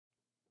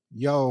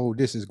Yo,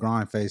 this is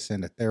GrindFace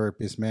and the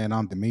therapist, man.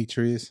 I'm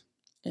Dimitrius.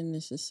 And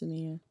this is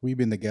Saniyyah. We've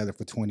been together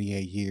for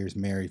 28 years,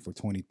 married for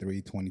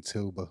 23,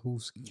 22, but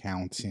who's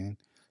counting?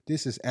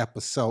 This is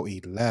episode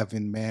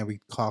 11, man. We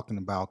talking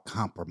about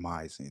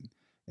compromising.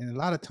 And a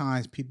lot of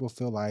times people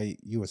feel like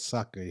you a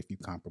sucker if you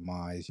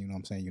compromise. You know what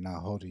I'm saying? You're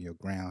not holding your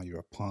ground. You're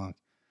a punk.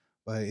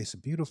 But it's a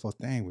beautiful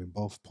thing when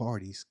both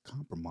parties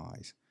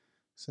compromise.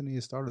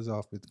 Saniyyah, start us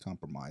off with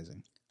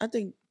compromising. I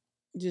think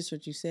just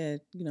what you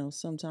said,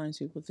 sometimes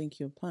people think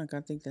you're a punk.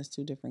 I think that's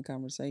two different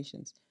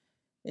conversations.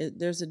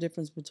 There's a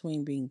difference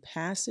between being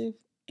passive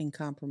and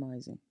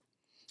compromising.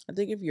 I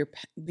think if you're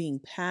being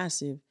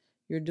passive,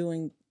 you're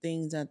doing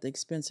things at the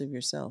expense of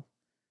yourself,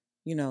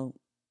 you know,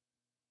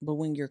 but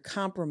when you're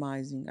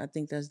compromising, I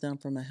think that's done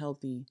from a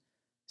healthy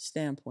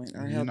standpoint or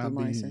a And you're healthy not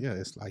being, mindset. yeah,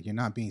 it's like you're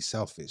not being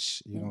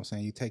selfish. You know what Mm. I'm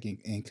saying? You're taking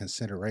in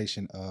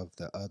consideration of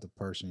the other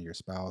person, your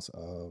spouse,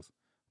 of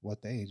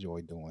what they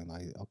enjoy doing.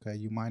 Like, okay,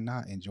 you might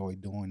not enjoy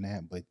doing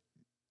that, but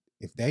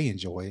if they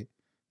enjoy it,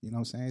 you know what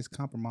I'm saying? It's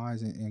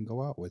compromise and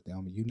go out with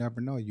them. You never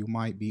know. You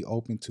might be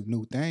open to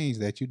new things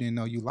that you didn't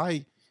know you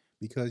like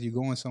because you're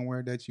going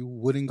somewhere that you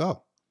wouldn't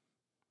go,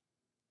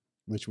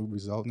 which would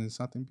result in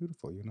something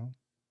beautiful, you know?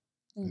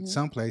 In Hmm.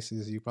 some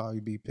places, you probably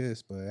be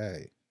pissed, but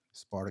hey,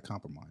 it's part of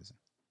compromising.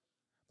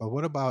 But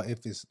what about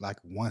if it's like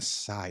one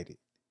sided?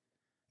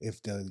 If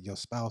your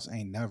spouse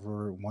ain't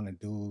never want to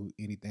do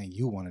anything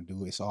you want to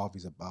do, it's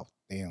always about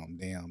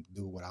them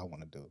do what I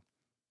want to do.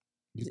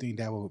 You think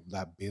that will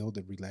like build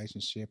a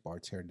relationship or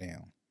tear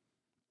down?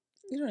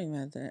 You don't even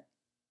have to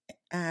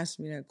ask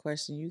me that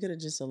question. You could have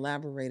just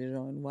elaborated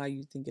on why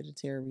you think it'll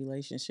tear a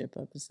relationship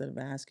up instead of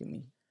asking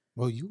me.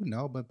 Well, you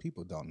know, but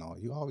people don't know.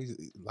 You always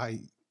like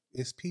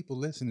it's people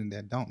listening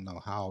that don't know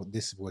how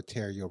this will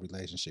tear your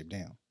relationship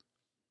down.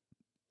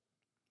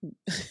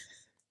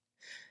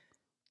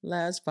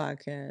 Last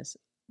podcast,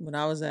 when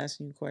I was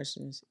asking you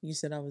questions, you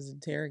said I was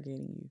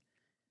interrogating you.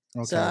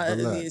 So, Okay, but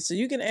look, so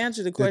you can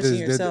answer the the, question the,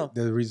 yourself.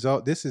 the, the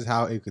result. This is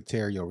how it could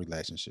tear your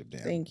relationship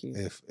down. Thank you.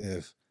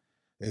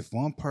 If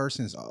one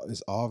person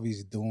is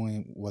always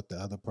doing what the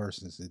other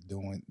person is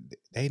doing,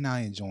 they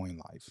not enjoying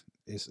life.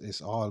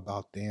 It's all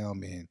about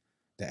them and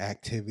the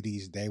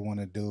activities they want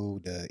to do,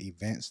 the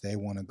events they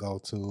want to go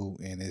to,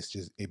 and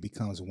it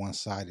becomes one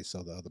sided.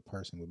 So the other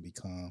person would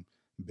become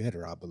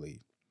bitter, I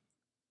believe.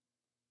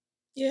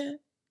 Yeah,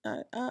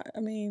 I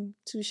mean,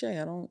 touche.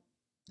 I don't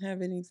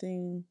have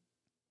anything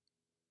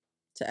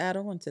to add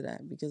on to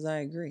that because I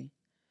agree.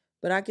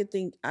 But I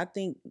think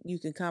you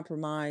can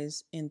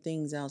compromise in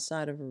things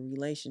outside of a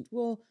relation.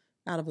 Well,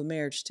 out of a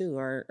marriage too,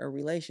 or a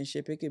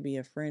relationship. It could be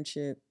a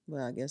friendship.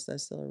 Well, I guess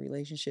that's still a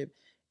relationship.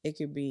 It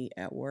could be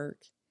at work.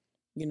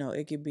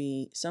 It could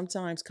be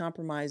sometimes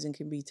compromising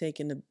can be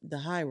taking the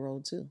high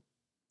road too.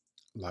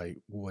 Like,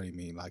 what do you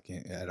mean? Like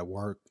at a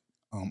work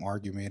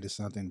argument or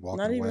something, Not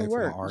walking away even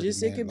from an work.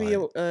 Just it argument, could be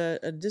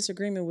like. a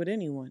disagreement with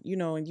anyone,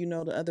 and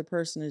the other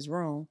person is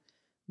wrong,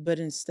 but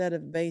instead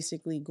of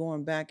basically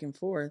going back and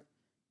forth,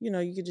 you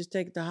could just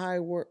take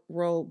the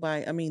road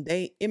by. I mean,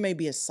 it may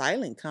be a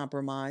silent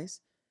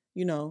compromise.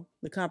 The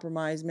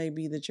compromise may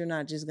be that you're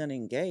not just going to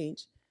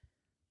engage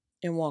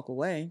and walk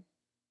away.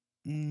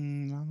 I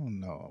don't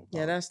know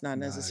Yeah, about that's not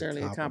not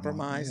necessarily a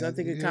compromise. compromise. Yeah, I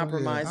think a yeah, yeah.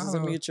 compromise I is a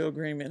don't. mutual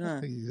agreement, I huh?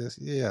 think yeah. It's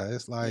Yeah,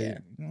 like,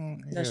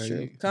 that's yeah. true.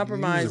 You's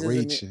Compromise is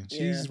reaching. yeah.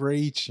 She's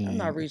I'm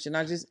not reaching.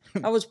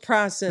 reaching. I was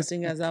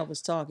processing as I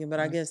was talking,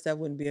 but I guess that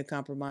wouldn't be a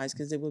compromise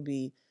because it would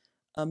be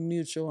a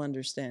mutual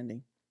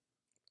understanding.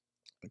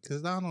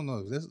 Because I don't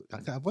know this.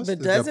 What's But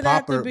does it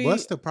have to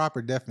what's be? the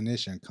proper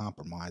definition of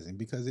compromising?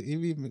 Because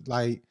even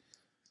like,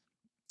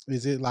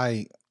 is it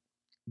like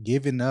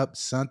giving up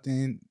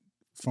something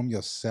from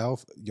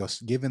yourself? You're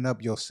giving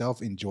up your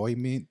self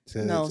enjoyment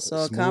to No, so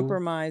a smooth.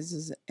 compromise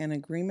is an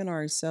agreement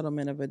or a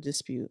settlement of a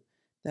dispute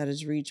that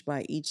is reached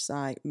by each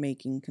side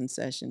making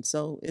concessions.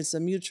 So it's a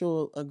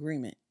mutual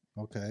agreement.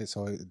 Okay,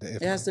 so if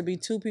It has to be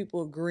two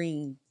people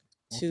agreeing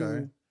okay, to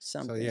so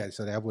something. yeah,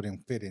 so that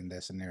wouldn't fit in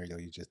that scenario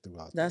you just threw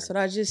out That's there.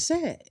 what I just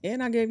said.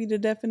 And I gave you the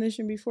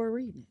definition before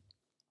reading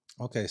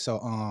Okay, so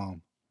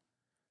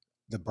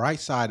the bright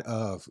side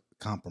of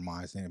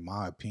compromising, in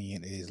my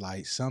opinion, is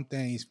like some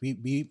things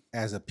we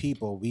as a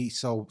people we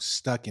so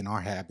stuck in our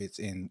habits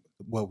and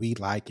what we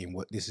like and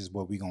what this is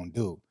what we're gonna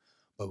do.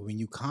 But when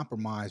you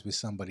compromise with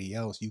somebody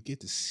else, you get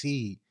to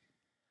see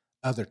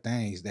other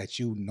things that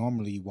you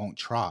normally won't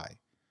try.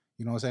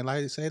 You know what I'm saying?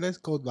 Like say let's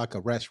go to like a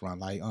restaurant.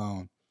 Like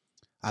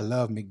I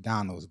love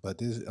McDonald's,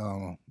 but it.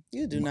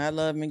 You do not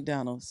love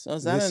McDonald's. So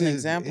is that this an is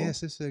example?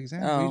 yes, it's an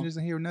example. You Oh,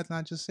 doesn't hear nothing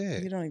I just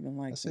said. you don't even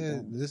I like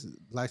said McDonald's. this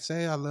like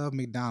say I love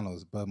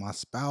McDonald's, but my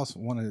spouse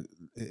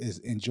is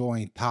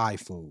enjoying Thai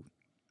food.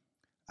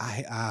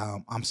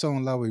 I'm so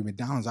in love with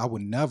McDonald's, I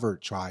would never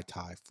try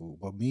Thai food.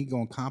 But me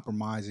going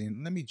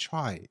compromising, let me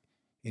try it,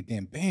 and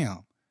then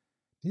bam,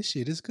 this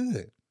shit is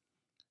good.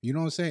 You know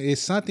what I'm saying?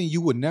 It's something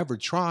you would never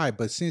try,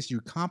 but since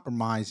you're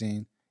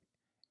compromising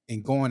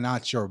and going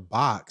out your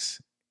box,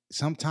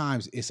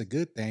 sometimes it's a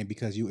good thing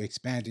because you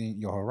expanding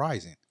your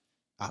horizon.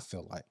 I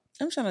feel like.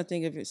 I'm trying to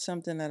think if it's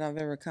something that I've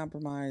ever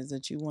compromised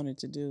that you wanted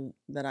to do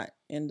that I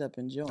end up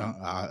enjoying.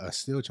 I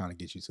still trying to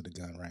get you to the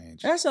gun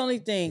range. That's the only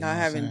thing You know I what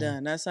I'm haven't saying?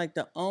 done. That's like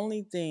the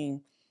only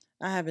thing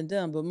I haven't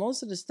done. But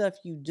most of the stuff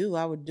you do,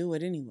 I would do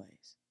it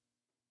anyways.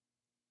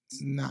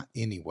 Not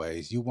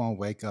anyways. You won't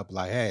wake up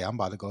like, hey, I'm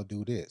about to go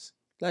do this.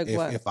 Like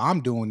what? If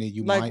I'm doing it,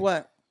 you Like might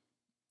what?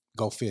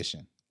 go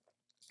fishing.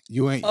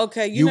 You ain't.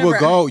 Okay, You never. would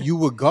go. You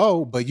would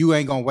go, but you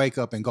ain't gonna wake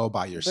up and go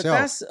by But yourself.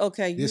 that's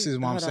okay. This is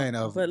what I'm hold saying.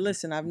 on. But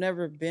listen, I've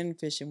never been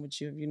fishing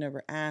with you. If you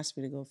never asked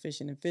me to go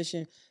fishing, and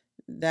fishing,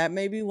 that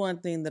may be one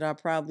thing that I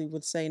probably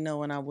would say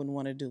no and I wouldn't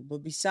want to do. But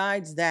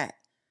besides that,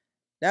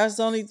 that's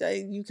the only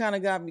thing you kind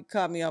of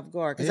caught me off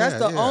guard because that's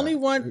the only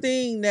one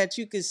thing that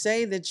you could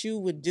say that you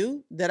would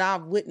do that I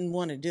wouldn't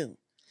want to do.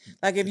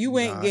 Like if you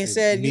went and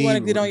said you want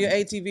to get on your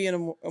ATV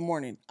in the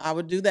morning, I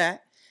would do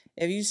that.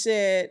 If you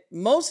said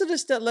most of the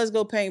stuff, let's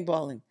go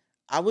paintballing,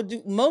 I would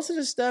do most of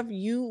the stuff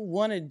you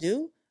want to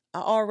do. I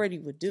already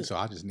would do. So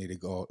I just need to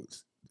go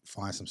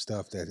find some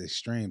stuff that's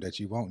extreme that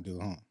you won't do,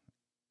 huh?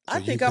 So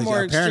I think I'm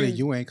more apparently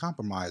extreme. you ain't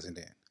compromising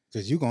then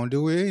because you're gonna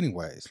do it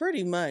anyways.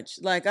 Pretty much.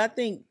 Like I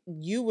think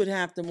you would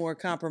have to more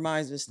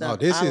compromise with stuff.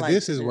 No,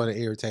 this is what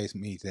irritates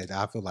me, that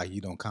I feel like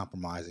you don't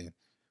compromise in.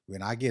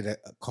 When I get a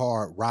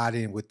car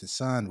riding with the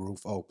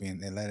sunroof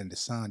open and letting the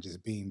sun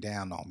just beam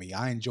down on me,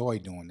 I enjoy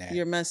doing that.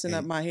 You're messing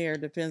up my hair.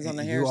 Depends on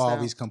the hairstyle. You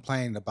always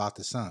complaining about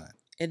the sun.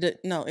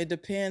 No, it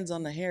depends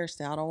on the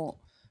hairstyle. I don't want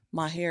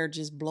my hair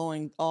just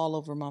blowing all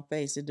over my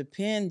face. It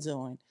depends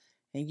on,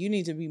 and you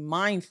need to be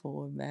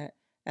mindful of that.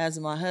 As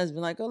my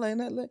husband, like, oh,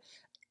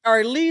 or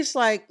at least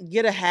like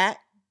get a hat,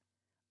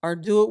 or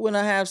do it when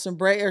I have some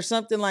braid or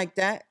something like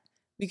that.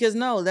 Because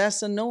no,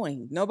 that's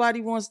annoying. Nobody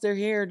wants their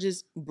hair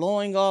just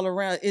blowing all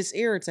around. It's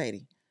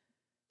irritating.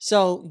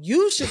 So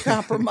you should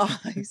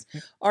compromise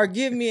or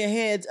give me a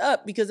heads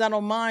up because I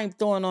don't mind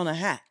throwing on a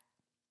hat.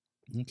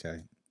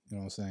 Okay. You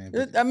know what I'm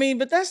saying?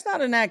 But that's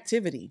not an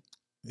activity.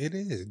 It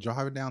is.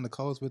 Driving down the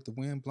coast with the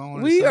wind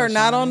blowing. We are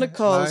not on the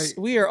coast.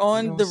 Like, we are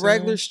on the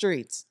regular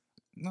streets.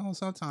 No,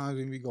 sometimes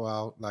when we go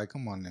out, like,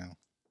 come on now.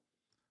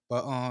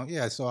 But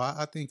yeah, so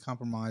I think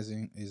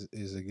compromising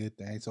is a good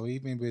thing. So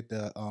even with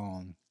the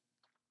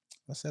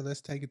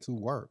let's take it to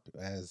work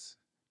as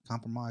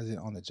compromising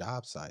on the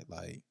job site,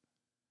 like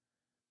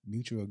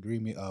mutual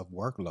agreement of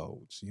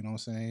workloads. You know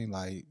what I'm saying?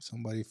 Like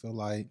somebody feel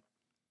like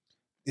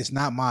it's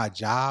not my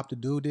job to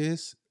do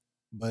this,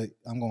 but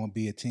I'm going to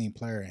be a team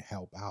player and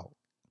help out.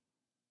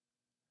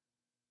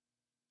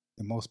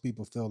 And most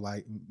people feel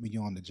like when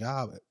you're on the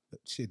job,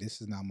 shit,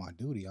 this is not my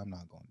duty. I'm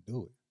not going to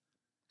do it.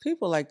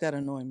 People like that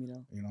annoy me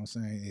though. You know what I'm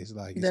saying? It's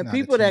like that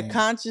people that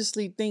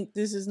consciously think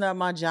this is not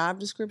my job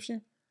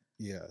description.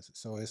 Yeah,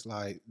 so it's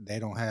like they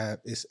don't have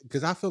it's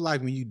because I feel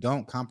like when you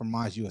don't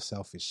compromise, you're a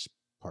selfish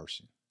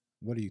person.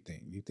 What do you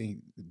think? You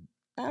think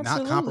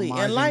absolutely not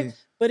compromising in life,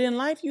 but in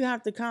life you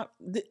have to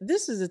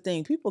this is the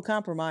thing. People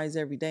compromise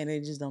every day, and they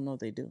just don't know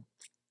they do.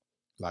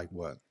 Like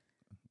what?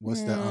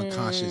 What's the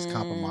unconscious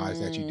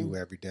compromise that you do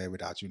every day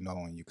without you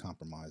knowing you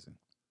compromising?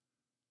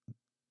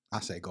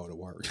 I say go to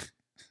work.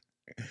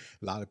 A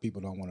lot of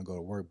people don't want to go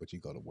to work, but you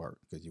go to work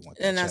because you want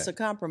to. And that's a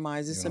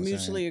compromise. It's a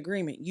mutually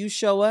agreement. You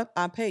show up,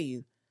 I pay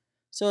you.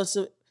 So it's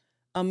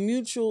a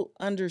mutual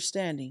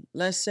understanding.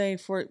 Let's say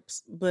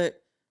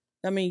but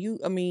I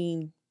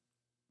mean,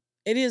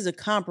 it is a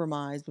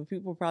compromise, but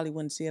people probably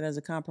wouldn't see it as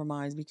a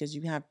compromise because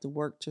you have to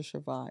work to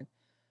survive.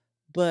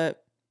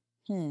 But,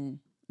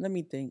 let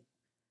me think.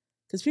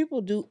 Because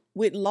people do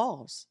with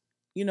laws,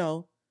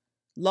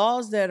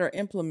 laws that are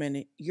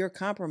implemented, you're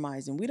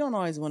compromising. We don't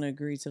always want to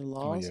agree to the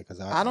laws. Oh,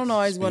 yeah, I don't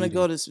always want to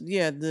go to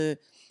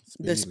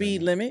the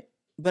speed limit,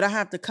 but I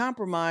have to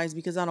compromise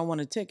because I don't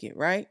want a ticket,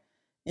 right?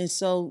 And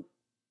so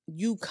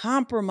you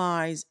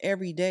compromise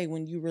every day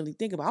when you really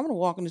think about it. I want to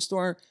walk in the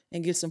store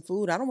and get some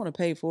food. I don't want to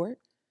pay for it,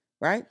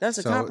 right? That's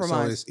a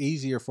compromise. So it's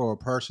easier for a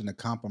person to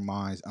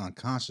compromise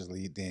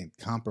unconsciously than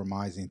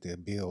compromising to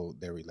build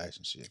their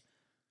relationship.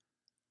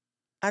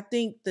 I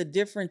think the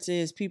difference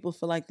is people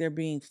feel like they're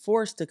being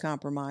forced to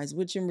compromise,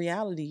 which in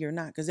reality you're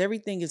not, because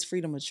everything is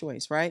freedom of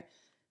choice, right?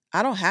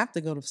 I don't have to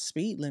go to the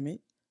speed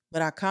limit,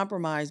 but I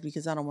compromise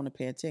because I don't want to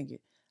pay a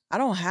ticket. I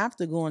don't have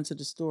to go into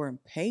the store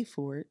and pay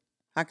for it.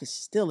 I could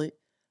steal it,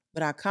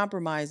 but I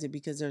compromise it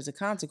because there's a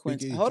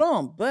consequence. Hold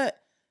on, but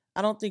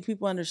I don't think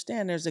people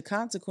understand there's a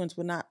consequence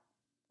with not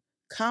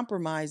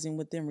compromising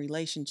within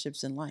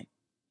relationships in life.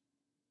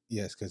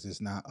 Yes, because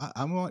it's not.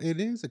 It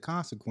is a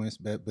consequence,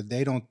 but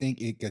they don't think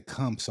it could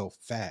come so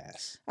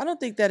fast. I don't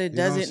think that it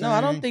doesn't. No,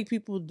 I don't think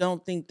people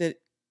don't think that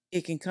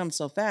it can come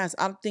so fast.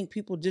 I don't think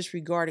people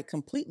disregard it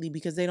completely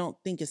because they don't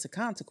think it's a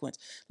consequence.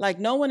 Like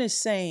no one is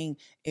saying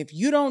if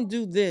you don't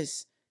do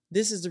this,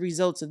 this is the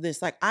results of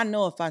this. Like I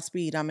know if I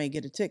speed, I may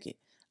get a ticket.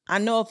 I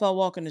know if I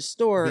walk in the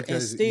store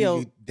because and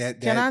steal,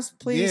 can I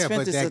please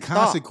finish this? Yeah, but that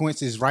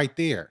consequence is right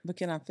there. But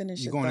can I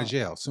finish? You're going to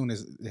jail as soon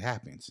as it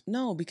happens.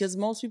 No, because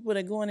most people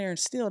that go in there and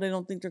steal, they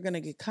don't think they're going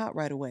to get caught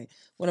right away.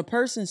 When a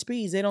person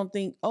speeds, they don't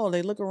think, oh,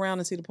 they look around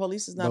and see the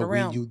police is not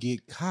around. When you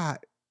get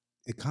caught,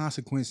 the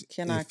consequence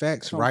Can I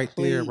effects right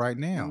there, complete right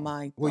now.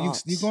 my Well, you're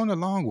thoughts? going a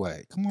long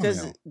way. Come on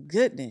Because now.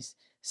 goodness,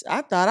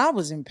 I thought I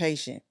was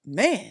impatient,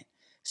 man.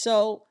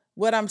 So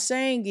what I'm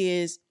saying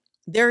is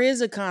there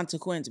is a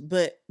consequence,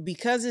 but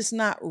because it's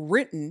not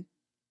written,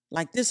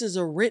 like this is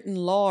a written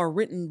law or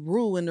written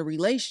rule in the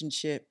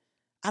relationship,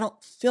 I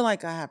don't feel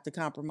like I have to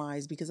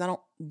compromise because I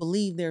don't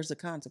believe there's a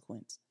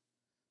consequence.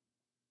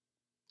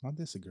 I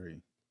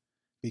disagree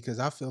because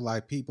I feel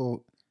like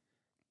people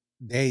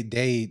they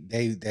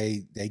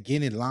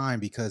get in line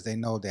because they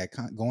know that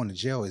going to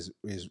jail is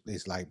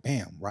like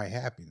bam, right,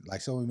 happening. Like,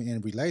 so in a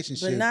But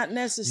relationship, not you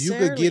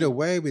necessarily. could get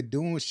away with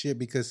doing shit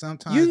because You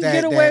sometimes can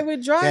get away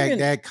with driving.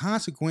 that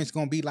consequence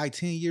gonna be like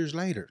 10 years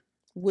later.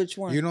 Which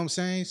one? You know what I'm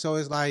saying? So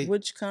it's like,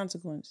 Which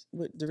consequence?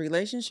 With the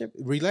relationship?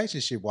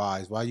 relationship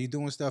wise, while you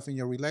doing stuff in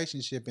your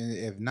relationship, and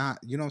if not,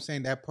 you know what I'm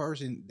saying, that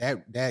person,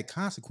 that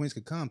consequence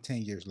could come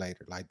 10 years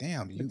later. Like,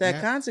 damn, you But that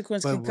now,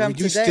 consequence but can come when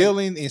you today.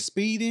 stealing and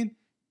speeding,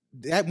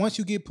 that once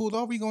you get pulled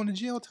over, you going to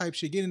jail type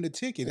shit, getting the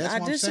ticket. That's I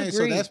what I'm saying. So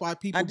disagree. that's why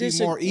people I be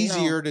more disagree. No.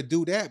 easier to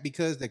do that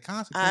because the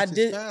consequence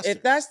is faster.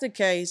 If that's the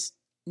case,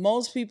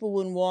 most people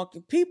wouldn't walk.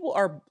 People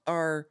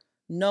are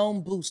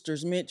known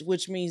boosters,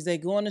 which means they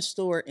go in the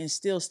store and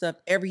steal stuff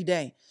every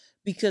day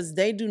because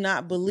they do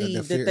not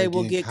believe fear that they of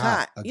will getting get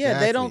caught. caught. Yeah,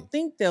 they don't Exactly.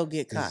 think they'll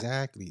get caught.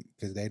 Exactly,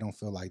 because they don't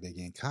feel like they're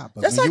getting caught.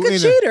 But That's when like you a in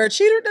cheater. A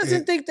cheater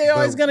doesn't think they're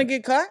always but- going to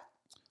get caught.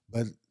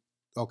 But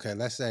okay,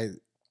 let's say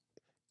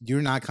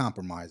you're not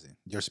compromising.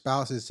 Your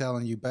spouse is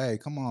telling you, "Babe,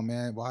 come on,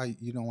 man. Why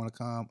you don't want to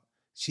come?"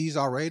 She's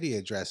already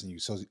addressing you.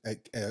 So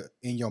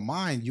in your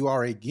mind, you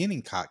already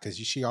getting caught because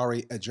she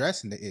already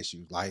addressing the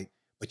issue. Like,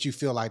 but you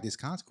feel like this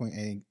consequence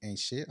ain't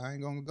shit. I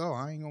ain't gonna go.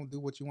 I ain't gonna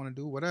do what you want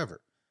to do.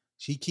 Whatever.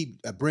 She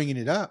keep bringing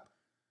it up,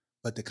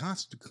 but the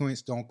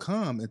consequence don't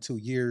come until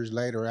years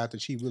later after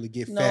she really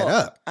get fed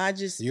up. I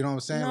just, you know what I'm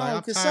saying? No, like,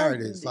 I'm 'cause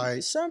tired. It's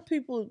like some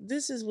people.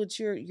 This is what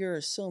you're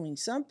assuming.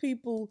 Some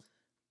people,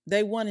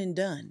 they one and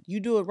done. You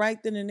do it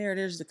right then and there.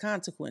 There's the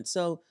consequence.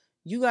 So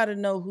you got to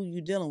know who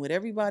you're dealing with.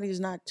 Everybody is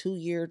not 2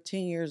 years,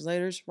 10 years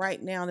later. It's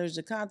right now. There's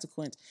a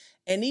consequence.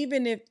 And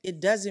even if it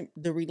doesn't,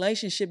 the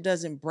relationship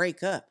doesn't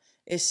break up,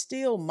 it's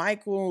still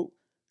micro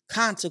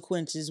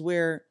consequences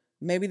where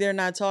maybe they're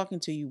not talking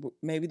to you.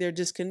 Maybe they're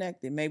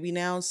disconnected. Maybe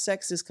now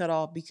sex is cut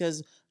off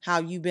because how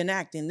you've been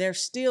acting. There's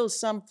still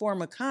some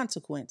form of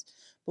consequence.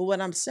 But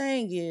what I'm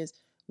saying is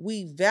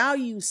we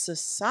value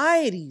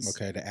society's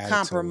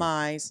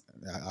compromise.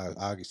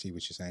 I can see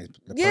what you're saying.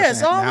 The Yes,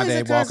 person, always now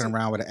they a walking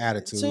around with an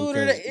attitude.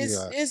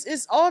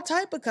 It's all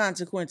type of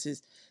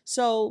consequences.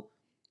 So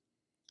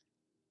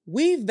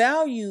we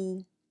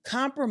value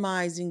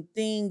compromising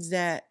things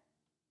that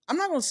I'm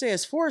not going to say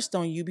it's forced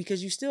on you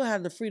because you still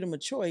have the freedom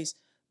of choice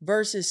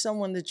versus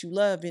someone that you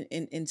love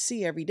and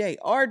see every day,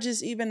 or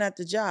just even at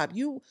the job.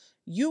 You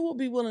will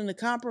be willing to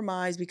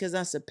compromise because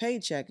that's a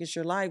paycheck. It's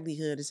your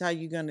livelihood. It's how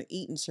you're going to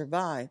eat and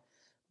survive.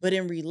 But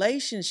in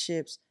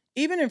relationships,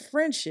 even in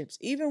friendships,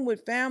 even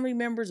with family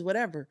members,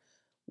 whatever,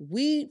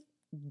 we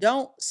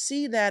don't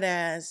see that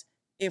as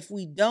if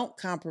we don't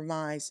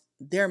compromise,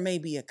 there may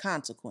be a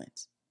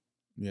consequence.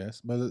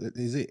 Yes, but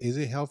is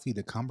it healthy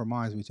to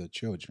compromise with your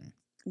children?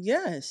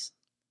 Yes.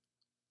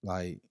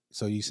 Like,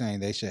 so you saying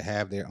they should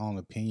have their own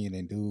opinion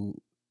and do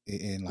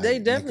and like they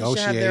definitely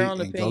should have their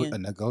own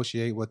opinion.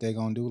 Negotiate what they're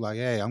gonna do. Like,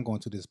 hey, I'm going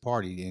to this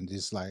party, and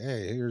just like,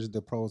 hey, here's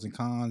the pros and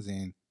cons.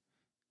 And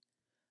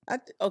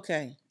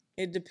okay,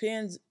 it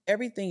depends.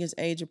 Everything is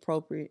age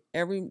appropriate.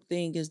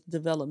 Everything is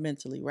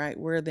developmentally right.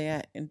 Where are they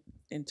at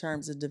in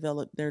terms of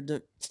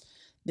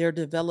their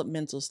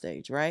developmental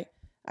stage, right?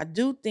 I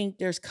do think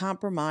there's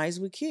compromise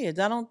with kids.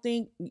 I don't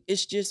think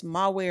it's just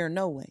my way or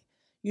no way.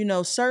 You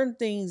know, certain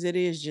things it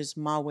is just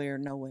my way or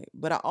no way.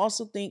 But I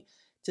also think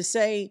to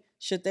say,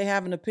 should they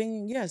have an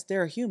opinion? Yes,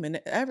 they're a human.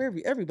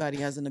 Everybody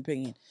has an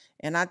opinion.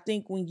 And I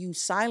think when you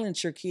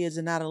silence your kids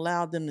and not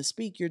allow them to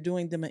speak, you're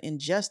doing them an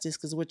injustice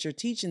because what you're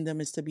teaching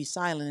them is to be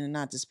silent and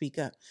not to speak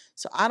up.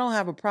 So I don't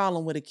have a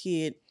problem with a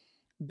kid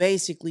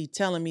basically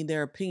telling me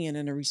their opinion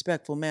in a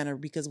respectful manner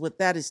because what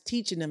that is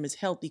teaching them is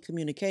healthy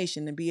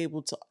communication and be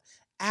able to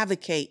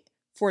advocate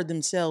for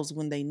themselves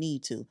when they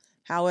need to.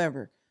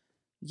 However,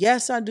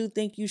 yes, I do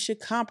think you should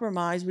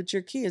compromise with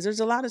your kids. There's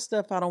a lot of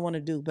stuff I don't want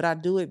to do, but I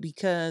do it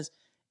because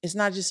it's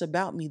not just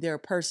about me. They're a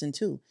person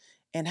too.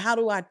 And how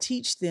do I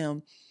teach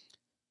them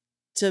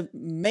to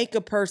make a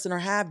person or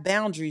have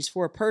boundaries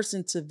for a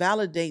person to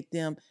validate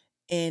them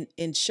and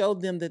show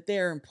them that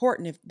they're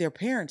important if their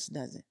parents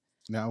doesn't?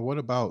 Now, what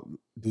about,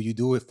 do you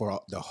do it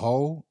for the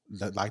whole,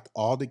 like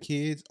all the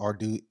kids, or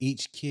do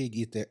each kid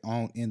get their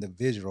own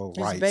individual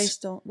rights? It's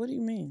based on, what do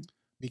you mean?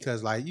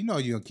 Because, like, you know,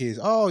 your kids,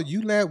 oh,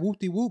 you let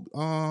whoop-de-whoop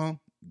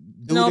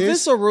do no, this. If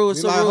it's a rule,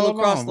 it's a rule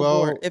across the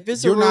board. If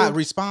it's you're a rule, not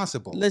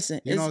responsible. Listen,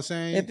 you know what I'm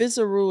saying? If it's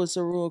a rule, it's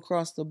a rule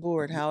across the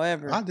board.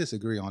 However, I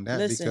disagree on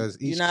that because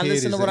each you're not kid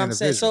listening is to what an I'm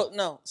saying.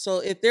 individual. So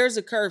if there's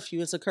a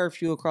curfew, it's a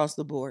curfew across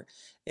the board.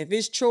 If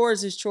it's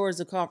chores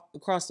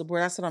across the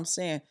board. That's what I'm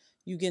saying.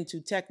 You get into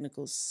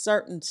technical,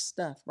 certain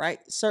stuff, right?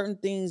 Certain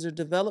things are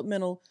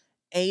developmental,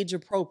 age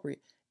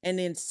appropriate. And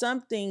then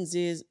some things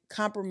is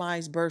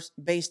compromise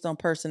based on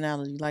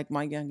personality. Like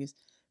my youngest,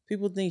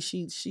 people think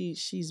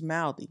she's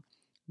mouthy,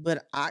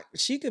 but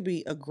she could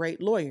be a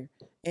great lawyer,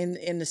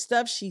 and the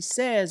stuff she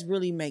says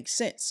really makes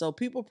sense. So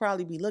people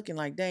probably be looking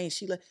like, dang,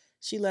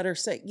 she let her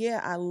say, yeah,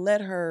 I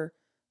let her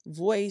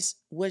voice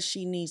what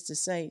she needs to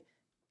say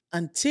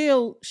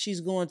until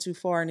she's going too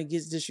far and it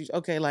gets disrespectful.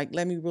 Okay, like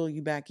let me reel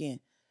you back in,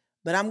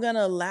 but I'm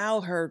gonna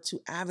allow her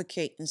to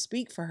advocate and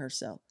speak for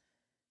herself.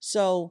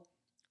 So,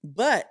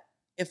 but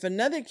if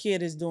another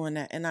kid is doing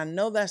that, and I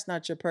know that's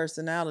not your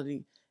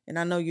personality, and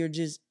I know you're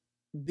just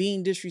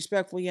being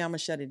disrespectful, yeah, I'm gonna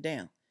shut it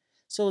down.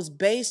 So it's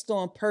based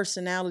on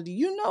personality.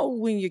 You know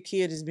when your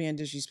kid is being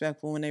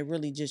disrespectful, when they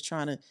really just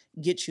trying to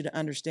get you to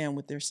understand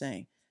what they're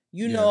saying.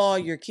 You know all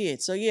Yes. your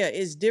kids. So yeah,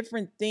 it's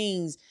different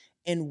things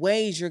and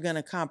ways you're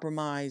gonna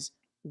compromise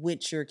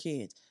with your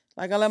kids.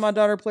 Like I let my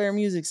daughter play her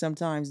music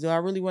sometimes. Do I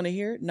really want to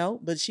hear it? No,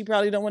 but she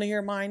probably don't want to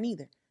hear mine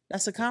either.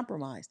 That's a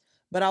compromise.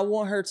 But I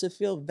want her to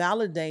feel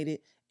validated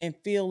and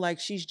feel like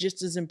she's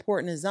just as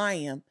important as I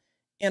am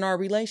in our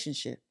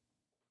relationship.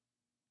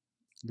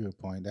 Good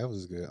point. That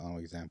was a good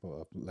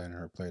example of letting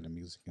her play the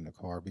music in the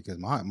car because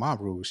my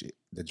rule,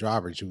 the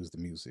driver choose the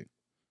music.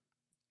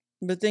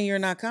 But then you're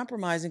not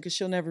compromising because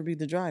she'll never be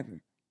the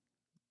driver.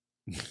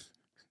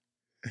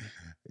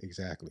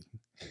 Exactly.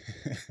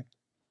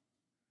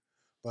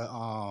 But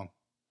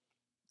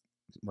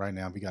right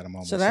now we got a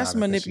moment So of that's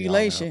silence because she all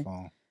in her manipulation.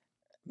 phone.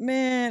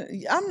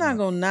 Man, I'm not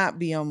gonna not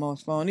be on my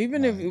phone,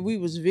 even if Right. we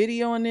was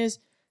videoing this,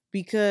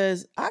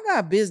 because I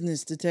got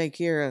business to take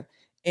care of.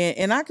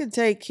 And I could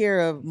take care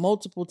of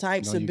multiple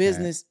types No, of you can't.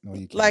 business. No,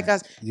 you Like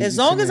can't. as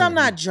You long as I'm Saniyyah,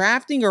 not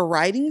drafting or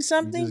writing you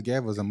something, just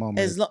gave us a moment.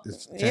 as long,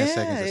 It's 10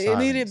 seconds yeah, of it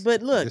needed. silence.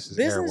 But look, This is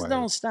business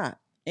don't airwaves.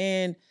 stop,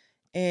 and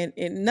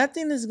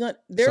nothing is gonna.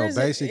 There So is.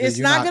 basically, It's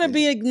you're not not. gonna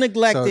be So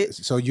neglected.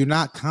 so you're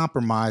not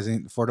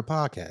compromising for the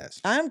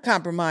podcast. I'm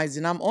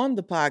compromising. I'm on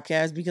the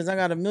podcast because I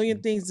got a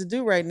million things to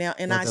do right now,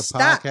 and But I the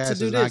stopped to podcast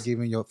do is not this.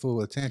 giving your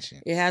full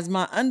attention. It has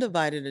my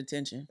undivided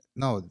attention.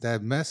 No,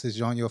 that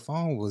message on your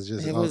phone was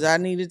just. It was I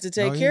needed to No,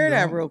 take you care of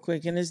that don't. real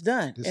quick, and it's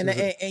done. This And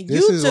is and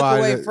this you is took why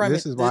away from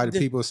this it. is why the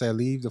people say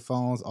leave the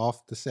phones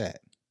off the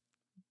set.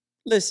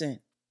 Listen,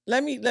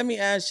 let me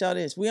ask y'all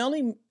this. We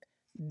only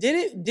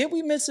did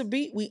we miss a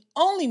beat? We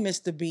only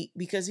missed a beat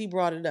because he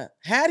brought it up.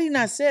 Had he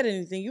not said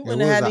anything, you It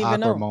wouldn't have was had an to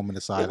even awkward know. moment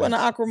of It wasn't an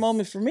silence awkward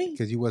moment for me.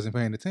 because you wasn't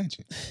paying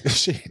attention.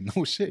 Shit,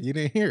 no shit, you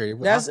didn't hear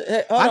it. That's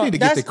I need to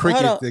get the hold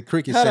on,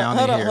 cricket hold on, sound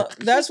hold in on, here.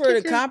 That's where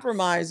the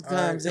compromise All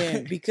right. comes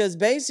in, because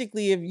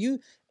basically, if you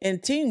in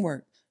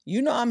teamwork,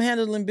 you know, I'm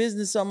handling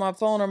business on my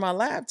phone or my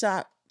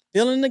laptop,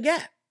 filling the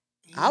gap.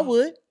 I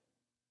would.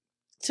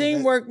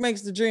 Teamwork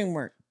makes the dream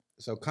work.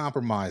 So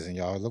compromising,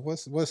 y'all.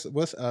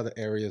 What's other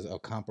areas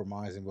of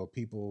compromising where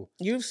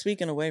You're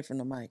speaking away from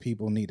the mic.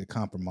 people need to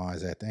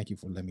compromise at? Thank you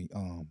for letting me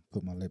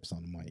put my lips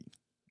on the mic.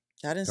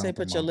 I didn't say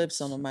put your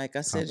lips on the mic.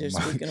 I said you're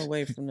speaking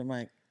away from the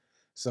mic.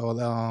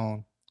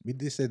 So we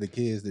did say the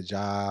kids, the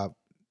job,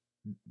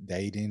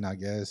 dating, I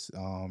guess,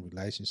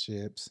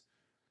 relationships.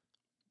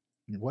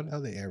 What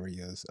other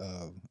areas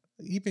of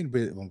even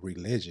with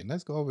religion?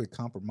 Let's go with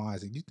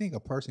compromising. You think a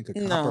person could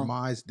No,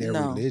 compromise their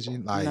no,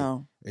 religion? Like,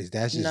 no, is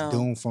that just no,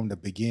 doomed from the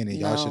beginning?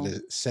 Y'all should no,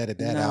 have set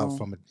that out no.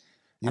 from a,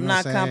 you I'm know what not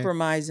I'm saying?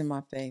 compromising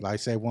my faith. Like,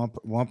 say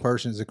one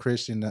person's a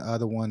Christian, the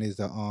other one is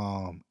the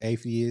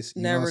atheist.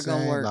 You know Never what I'm gonna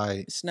saying? work. Like,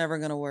 It's never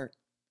gonna work.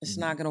 It's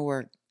not gonna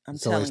work. I'm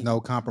so it's telling no you.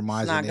 It's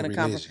compromising not in gonna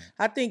compromise. religion.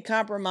 I think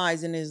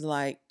compromising is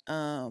like,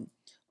 well,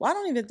 I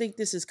don't even think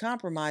this is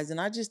compromising.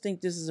 I just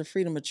think this is a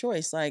freedom of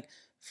choice. Like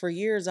for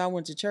years, I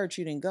went to church,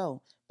 you didn't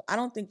go. I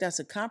don't think that's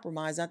a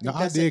compromise. I No, think I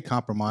that's did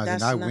compromise,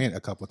 and that's I not. went a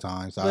couple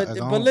times. But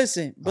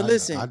listen,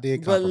 I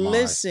did compromise.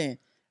 listen.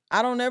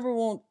 I don't ever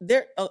want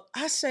there.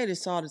 I say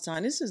this all the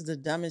time. This is the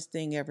dumbest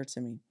thing ever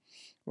to me,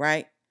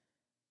 right?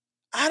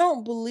 I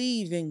don't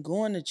believe in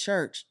going to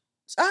church.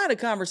 So I had a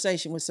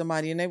conversation with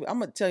somebody, and I'm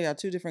gonna tell y'all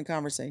two different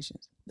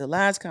conversations. The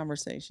last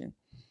conversation,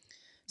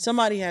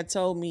 somebody had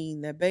told me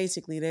that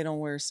basically they don't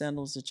wear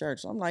sandals to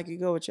church. So I'm like, you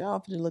go with your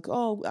outfit and look,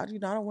 oh, I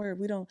don't wear.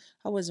 We don't.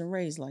 I wasn't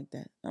raised like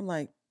that. I'm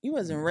like, you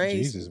wasn't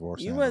raised. Jesus wore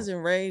You sandals.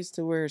 wasn't raised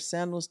to wear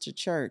sandals to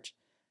church.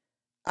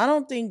 I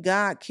don't think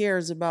God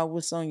cares about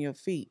what's on your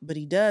feet, but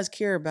He does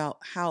care about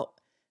how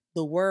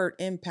the word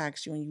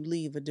impacts you when you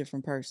leave a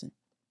different person.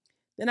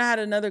 Then I had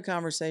another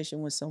conversation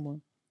with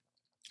someone,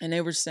 and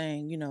they were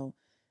saying, you know,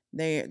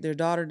 their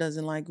daughter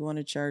doesn't like going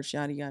to church,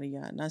 yada yada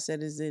yada. And I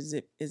said, is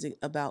it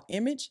about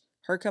image?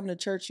 Her coming to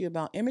church, you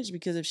about image?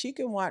 Because if she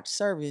can watch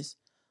service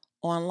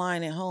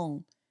online at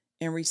home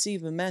and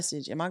receive a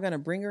message, am I going to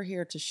bring her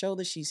here to show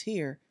that she's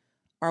here,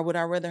 or would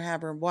I rather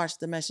have her watch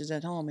the message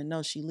at home and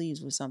know she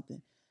leaves with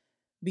something?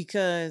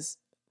 Because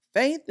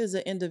faith is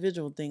an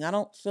individual thing. I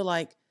don't feel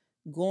like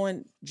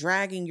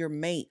dragging your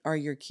mate or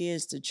your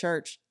kids to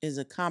church is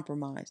a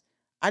compromise.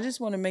 I just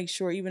want to make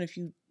sure, even if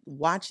you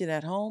watch it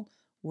at home,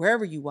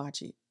 wherever you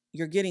watch it,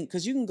 you're getting,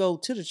 because you can go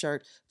to the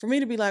church. For me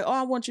to be like, oh,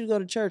 I want you to go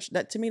to church,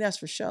 that to me, that's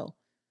for show.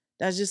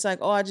 That's just like,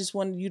 oh, I just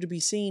wanted you to be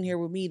seen here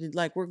with me, to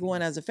like we're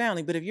going as a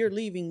family. But if you're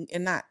leaving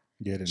and not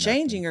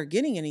changing or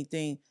getting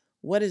anything,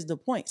 what is the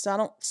point? So I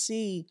don't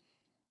see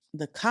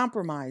the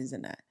compromise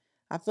in that.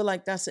 I feel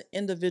like that's an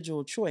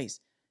individual choice.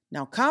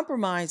 Now,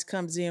 compromise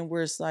comes in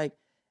where it's like,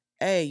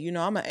 hey, you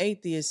know, I'm an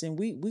atheist and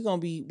we gonna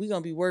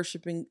be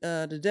worshiping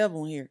the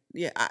devil here.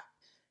 Yeah,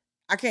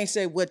 I can't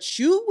say what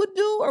you would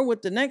do or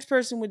what the next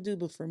person would do,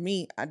 but for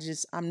me,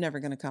 I'm never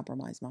gonna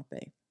compromise my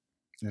faith.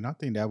 And I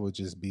think that would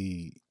just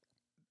be,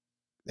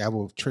 that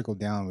will trickle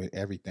down with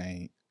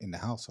everything in the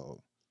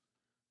household.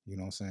 You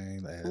know what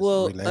I'm saying? As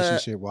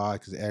relationship wise,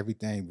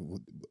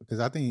 because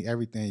I think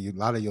everything, a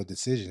lot of your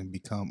decisions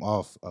become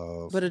off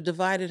of. But a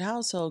divided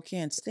household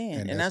can't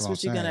stand, and that's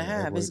what you're gonna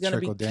have. It's gonna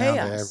be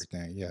chaos.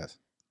 Everything, yes.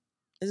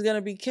 It's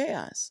gonna be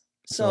chaos.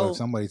 So if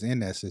somebody's in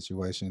that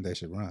situation, they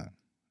should run.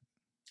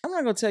 I'm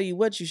not gonna tell you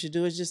what you should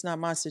do. It's just not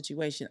my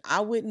situation. I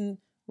wouldn't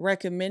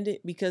recommend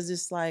it because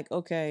it's like,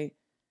 okay,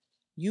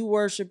 you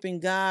worshiping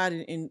God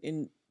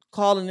and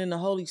calling in the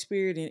Holy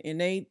Spirit,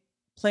 and they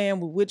playing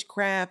with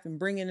witchcraft and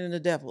bringing in the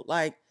devil.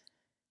 Like,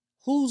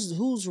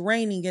 who's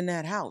reigning in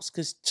that house?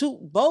 Because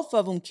both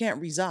of them can't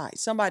reside.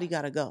 Somebody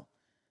got to go.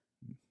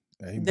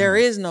 Amen. There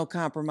is no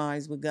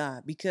compromise with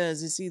God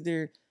because it's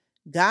either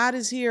God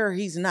is here or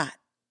he's not.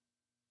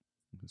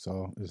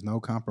 So there's no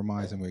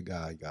compromising with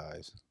God,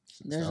 guys.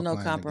 There's no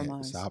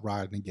compromise. Stop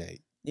riding the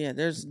gate. Yeah,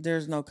 there's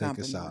no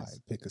compromise.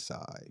 Pick a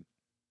side.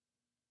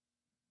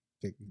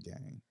 Pick a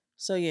game.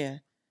 So yeah,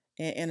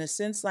 in a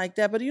sense like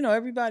that. But you know,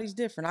 everybody's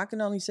different. I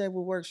can only say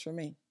what works for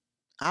me.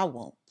 I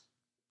won't.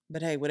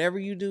 But hey, whatever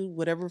you do,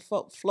 whatever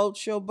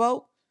floats your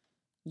boat,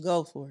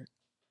 go for it.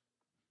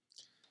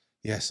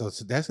 Yeah, so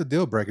that's a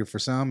deal breaker for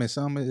some, and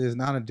some is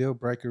not a deal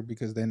breaker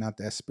because they're not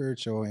that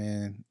spiritual,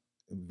 and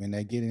when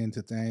they get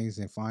into things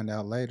and find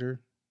out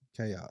later,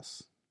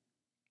 chaos.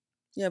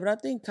 Yeah, but I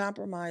think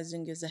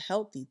compromising is a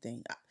healthy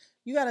thing.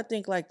 You got to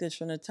think like this: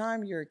 from the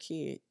time you're a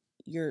kid,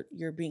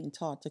 you're being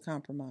taught to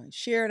compromise.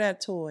 Share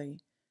that toy,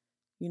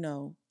 you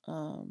know.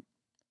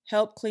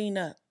 Help clean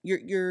up.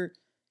 You're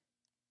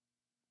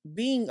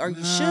being, or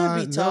you should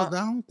be taught. No,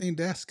 I don't think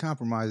that's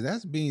compromise.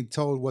 That's being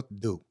told what to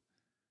do.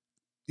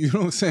 You know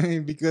what I'm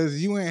saying?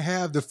 Because you ain't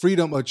have the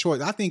freedom of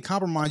choice. I think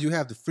compromise, you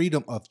have the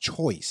freedom of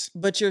choice.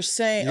 But you're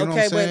saying, you know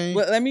okay,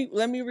 but let me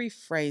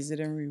rephrase it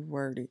and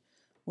reword it.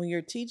 When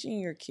you're teaching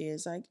your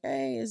kids, like,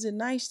 hey, is it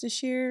nice to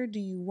share? Do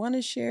you want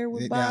to share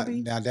with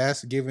Bobby? Now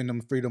that's giving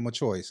them freedom of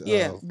choice.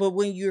 Yeah, but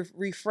when you're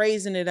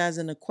rephrasing it as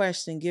in a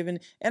question,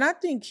 and I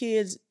think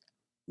kids,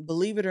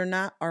 believe it or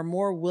not, are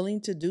more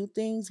willing to do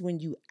things when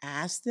you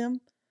ask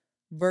them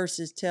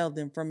versus tell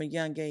them from a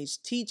young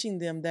age, teaching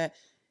them that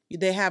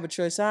they have a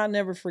choice. I'll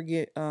never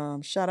forget,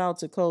 shout out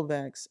to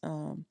Kovacs.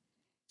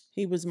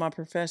 He was my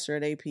professor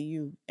at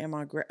APU and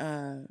my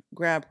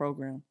graduate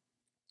program.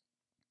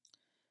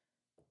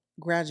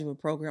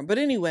 But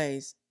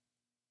anyways,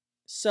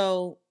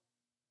 so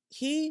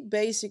he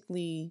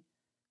basically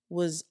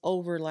was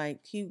over, like,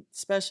 he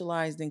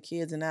specialized in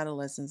kids and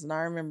adolescents. And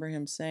I remember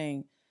him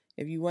saying,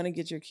 if you want to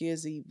get your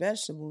kids to eat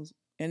vegetables,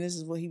 and this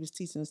is what he was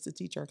teaching us to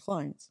teach our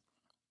clients,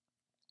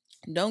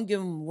 don't give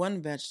them one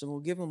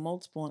vegetable, give them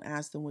multiple and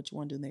ask them which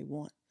one do they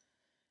want.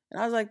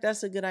 And I was like,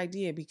 that's a good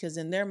idea, because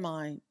in their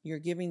mind, you're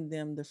giving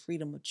them the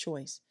freedom of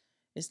choice.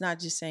 It's not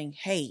just saying,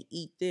 hey,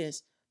 eat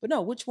this, but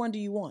no, which one do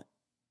you want?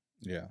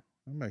 Yeah,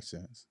 that makes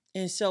sense.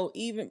 And so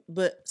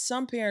but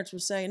some parents will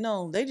say,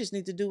 no, they just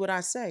need to do what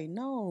I say.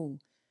 No,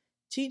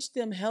 teach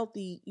them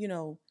healthy,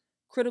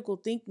 critical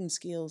thinking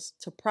skills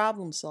to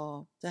problem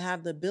solve, to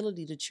have the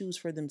ability to choose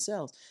for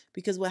themselves.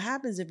 Because what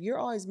happens if you're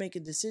always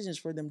making decisions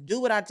for them, do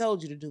what I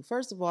told you to do.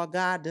 First of all,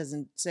 God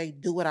doesn't say,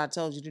 do what I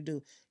told you to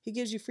do. He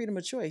gives you freedom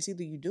of choice.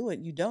 Either you do it,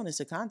 you don't,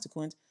 it's a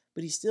consequence,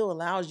 but he still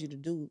allows you to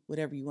do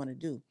whatever you want to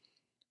do.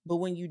 But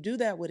when you do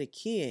that with a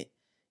kid,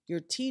 you're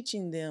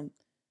teaching them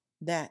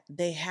that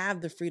they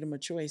have the freedom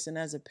of choice. And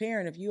as a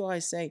parent, if you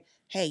always say,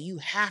 hey, you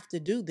have to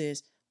do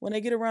this, when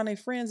they get around their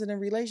friends and in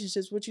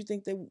relationships, what you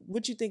think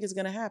is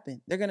going to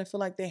happen? They're going to feel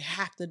like they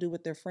have to do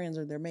what their friends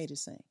or their mate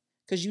is saying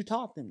because you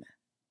taught them that.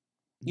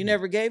 You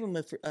never gave them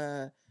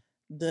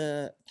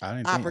the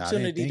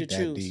opportunity to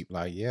choose. Deep.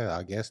 Like, yeah,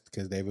 I guess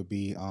because they would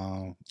be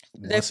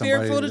they're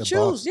fearful to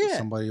choose.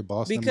 Somebody to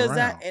boss because them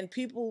around. And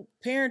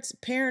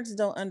parents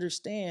don't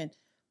understand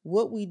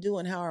what we do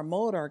and how our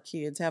mold our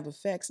kids have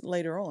effects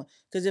later on.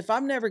 Because if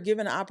I'm never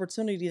given an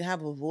opportunity to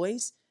have a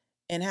voice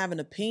and have an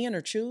opinion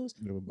or choose,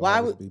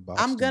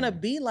 I'm going to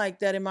be like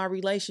that in my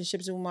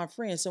relationships and with my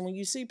friends. So when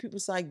you see people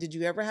say, did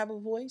you ever have a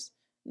voice?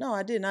 No,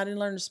 I didn't. I didn't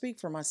learn to speak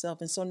for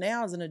myself. And so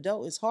now as an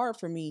adult, it's hard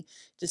for me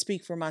to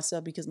speak for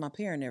myself because my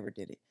parent never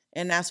did it.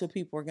 And that's what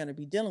people are going to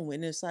be dealing with.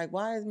 And it's like,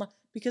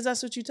 because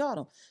that's what you taught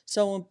them.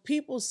 So when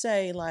people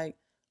say like,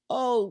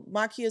 oh,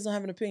 my kids don't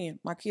have an opinion,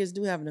 my kids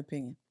do have an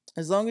opinion.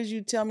 As long as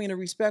you tell me in a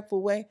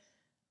respectful way,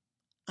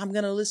 I'm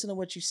going to listen to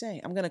what you say.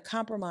 I'm going to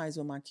compromise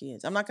with my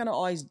kids. I'm not going to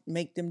always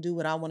make them do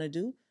what I want to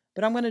do,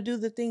 but I'm going to do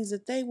the things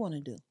that they want to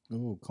do.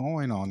 Ooh,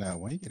 coin on that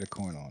one. You get a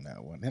coin on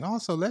that one. And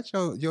also let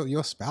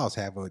your spouse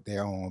have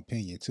their own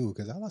opinion too,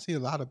 because I see a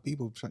lot of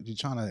people trying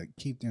to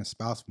keep their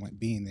spouse from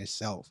being their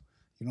self.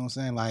 You know what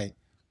I'm saying? Like,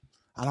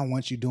 I don't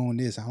want you doing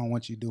this. I don't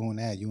want you doing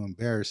that. You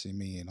embarrassing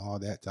me and all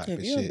that type If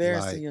of you're shit.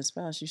 embarrassing Like, your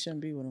spouse, you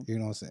shouldn't be with them. you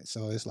know what I'm saying?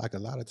 So it's like a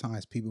lot of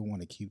times people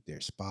want to keep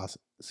their spouse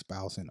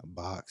in a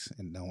box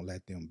and don't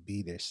let them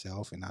be their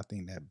self. And I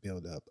think that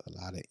build up a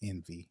lot of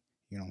envy.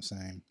 You know what I'm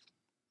saying?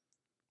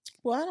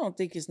 Well, I don't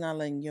think it's not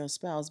letting your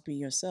spouse be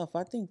yourself.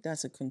 I think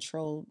that's a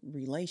controlled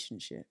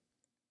relationship.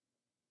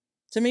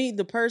 To me,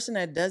 the person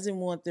that doesn't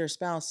want their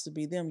spouse to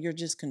be them, you're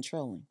just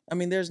controlling. I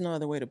mean, there's no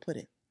other way to put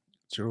it.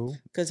 True.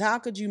 Because how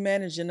could you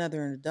manage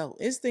another adult?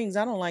 It's things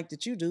I don't like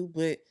that you do,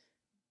 but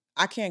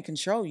I can't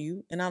control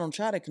you and I don't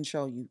try to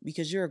control you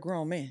because you're a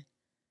grown man.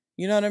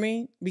 You know what I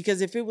mean?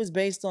 Because if it was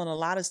based on a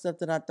lot of stuff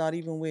that I thought,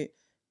 even with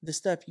the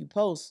stuff you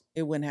post,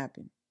 it wouldn't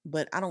happen.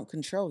 But I don't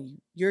control you.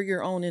 You're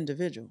your own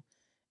individual.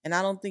 And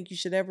I don't think you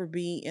should ever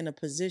be in a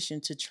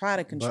position to try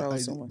to control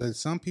someone. But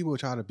some people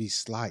try to be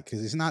slight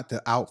because it's not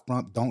the out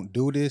front don't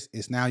do this.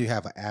 It's now you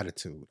have an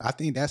attitude. I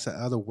think that's the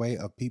other way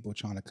of people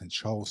trying to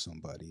control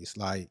somebody. It's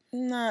like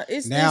Nah,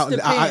 it's now this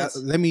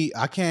depends.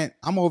 I can't.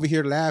 I'm over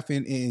here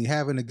laughing and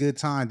having a good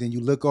time. Then you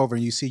look over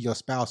and you see your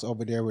spouse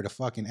over there with a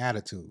fucking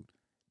attitude.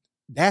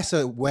 That's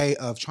a way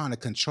of trying to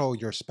control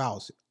your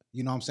spouse.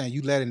 You know what I'm saying?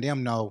 You letting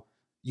them know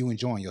you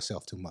enjoying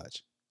yourself too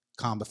much.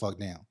 Calm the fuck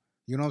down.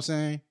 You know what I'm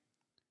saying?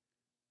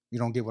 You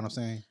don't get what I'm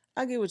saying?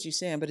 I get what you're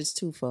saying, but it's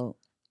twofold.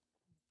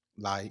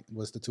 Like,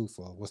 what's the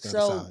twofold? What's the other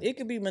So side? it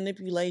could be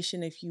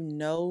manipulation if you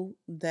know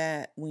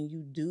that when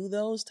you do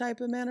those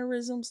type of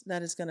mannerisms,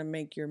 that it's going to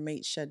make your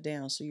mate shut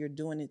down. So you're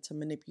doing it to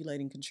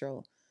manipulate and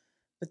control.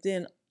 But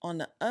then on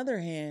the other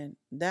hand,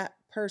 that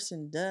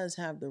person does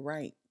have the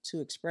right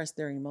to express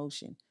their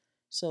emotion.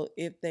 So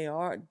if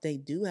they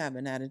do have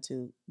an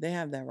attitude, they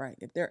have that right.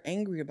 If they're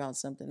angry about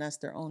something, that's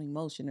their own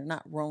emotion. They're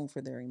not wrong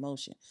for their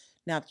emotion.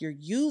 Now, if you're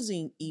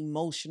using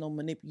emotional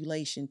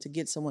manipulation to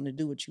get someone to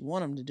do what you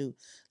want them to do,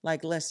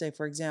 like let's say,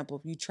 for example,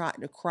 if you try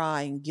to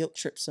cry and guilt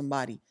trip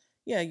somebody,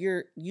 yeah,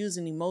 you're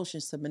using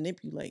emotions to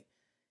manipulate.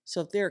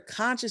 So if they're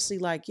consciously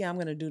like, yeah, I'm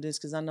going to do this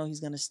because I know he's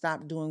going to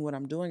stop doing what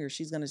I'm doing or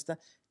she's going to stop,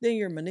 then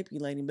you're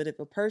manipulating. But if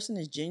a person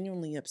is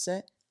genuinely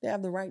upset, they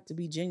have the right to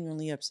be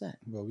genuinely upset.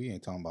 Well, we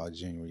ain't talking about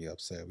genuinely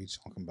upset. We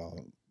talking about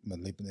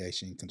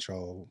manipulation,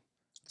 control.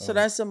 So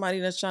that's somebody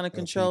that's trying to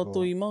control people.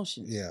 through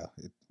emotions. Yeah,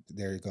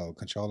 there you go.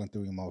 Controlling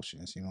through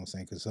emotions. You know what I'm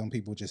saying? Because some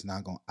people just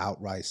not gonna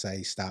outright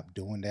say stop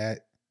doing that.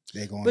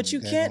 They're going. But you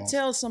can't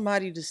tell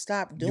somebody to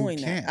stop doing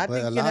that. I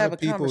think you can have a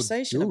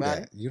conversation about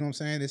it. You know what I'm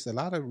saying? It's a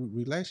lot of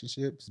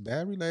relationships,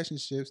 bad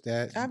relationships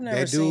that I've never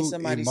that seen do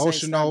somebody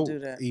emotional. say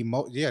stop do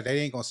that. Yeah,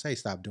 they ain't gonna say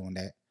stop doing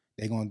that.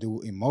 They're gonna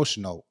do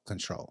emotional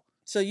control.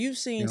 So you've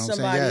seen You know what I'm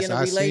somebody saying? Yes, in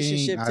a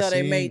relationship tell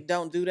their mate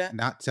don't do that?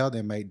 Not tell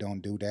their mate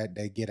don't do that.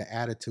 They get an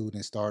attitude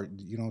and start,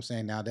 you know what I'm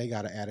saying? Now they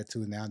got an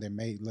attitude. Now their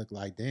mate look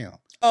like them.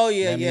 Oh,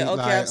 yeah, yeah.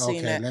 Okay, I've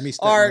seen that.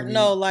 Or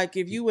no, like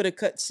if you would have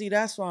cut, see,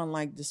 that's why I don't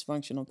like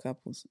dysfunctional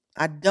couples.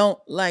 I don't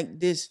like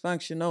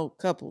dysfunctional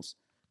couples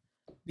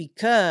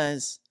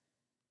because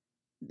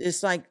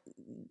it's like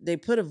they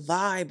put a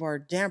vibe or a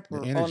damper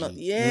on it.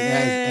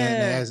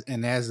 Yeah.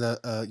 And as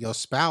your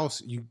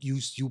spouse,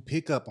 you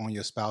pick up on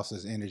your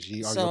spouse's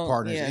energy or your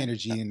partner's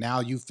energy, and now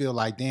you feel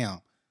like,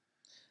 damn,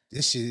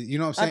 this shit, you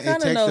know what I'm saying?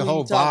 It takes the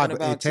whole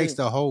vibe. It takes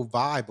the whole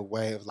vibe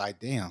away of like,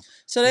 damn.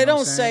 So they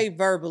don't say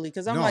verbally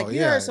because I'm like,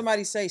 you heard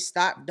somebody say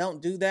stop,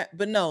 don't do that.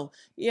 But no,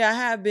 yeah, I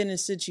have been in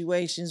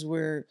situations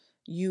where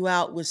you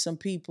out with some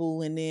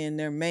people and then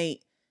their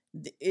mate,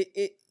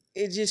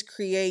 it just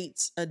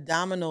creates a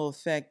domino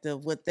effect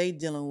of what they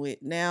dealing with.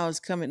 Now it's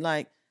coming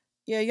like,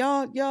 yeah,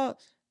 y'all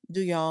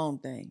do your own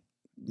thing.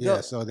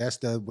 Yeah, so that's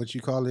the what you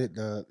call it,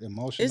 the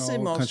emotional. It's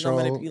emotional control.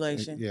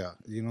 manipulation. Yeah,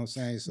 you know what I'm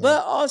saying. So,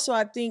 but also,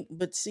 I think,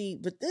 but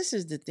this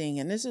is the thing,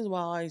 and this is why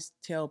I always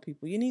tell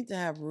people: you need to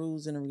have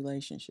rules in a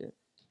relationship.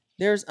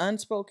 There's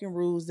unspoken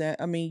rules that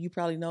you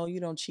probably know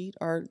you don't cheat,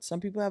 or some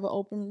people have an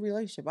open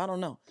relationship. I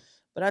don't know,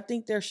 but I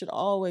think there should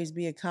always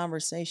be a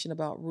conversation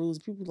about rules.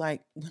 People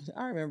like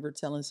I remember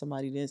telling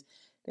somebody this.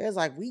 There's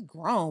like we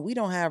grown, we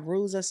don't have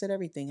rules. I said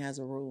everything has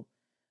a rule.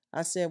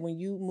 I said, when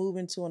you move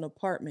into an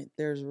apartment,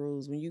 there's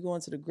rules. When you go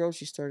into the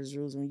grocery store, there's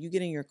rules. When you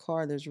get in your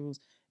car, there's rules.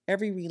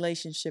 Every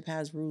relationship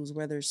has rules,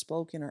 whether it's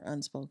spoken or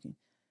unspoken.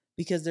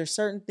 Because there's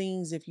certain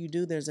things, if you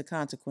do, there's a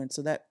consequence.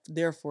 So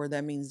therefore,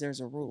 that means there's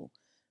a rule.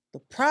 The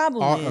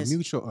problem is a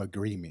mutual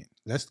agreement.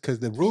 That's because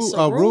the rule,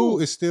 a rule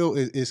is still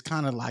is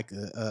kind of like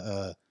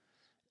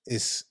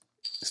it's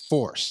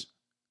force.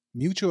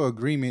 Mutual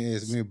agreement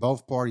is when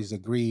both parties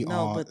agree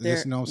on. But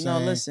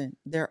listen,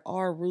 there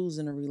are rules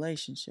in a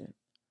relationship.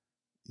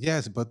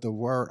 Yes, but the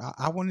word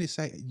I want to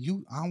say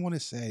I don't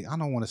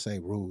want to say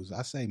rules.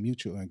 I say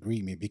mutual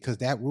agreement because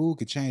that rule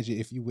could change it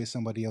if you with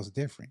somebody else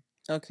different.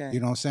 Okay. You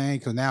know what I'm saying?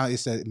 Because now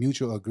it's a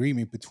mutual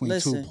agreement between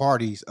two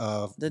parties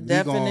of the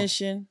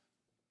definition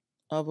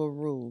of a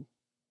rule.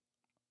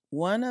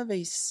 One of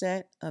a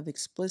set of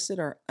explicit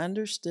or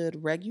understood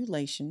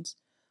regulations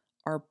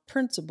or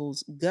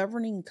principles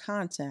governing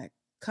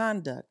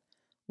conduct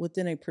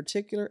within a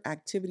particular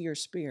activity or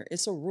sphere.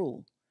 It's a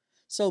rule.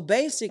 So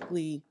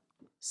basically,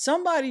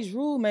 somebody's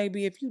rule may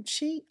be if you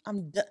cheat,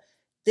 I'm done.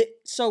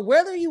 So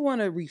whether you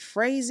want to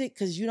rephrase it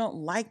because you don't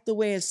like the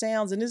way it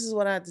sounds, and this is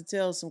what I had to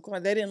tell some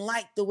clients, they didn't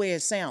like the way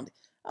it sounded.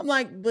 I'm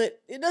like, but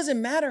it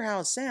doesn't matter how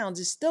it sounds.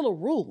 It's still a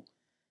rule.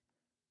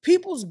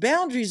 People's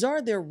boundaries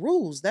are their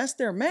rules. That's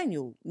their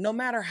manual. No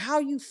matter how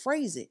you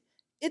phrase it,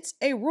 it's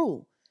a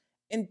rule.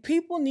 And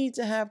people need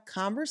to have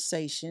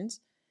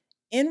conversations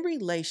in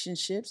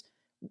relationships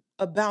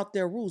about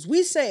their rules.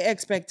 We say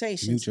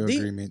expectations. Mutual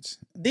agreements.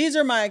 These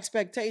are my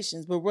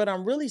expectations, but what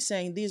I'm really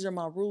saying, these are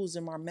my rules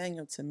and my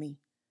manual to me.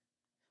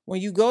 When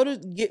you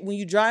when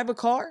you drive a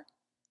car,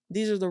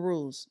 these are the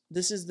rules.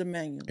 This is the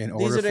manual.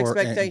 These are the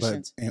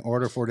expectations. But in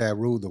order for that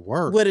rule to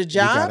work, with a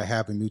job, you got to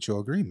have a mutual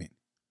agreement.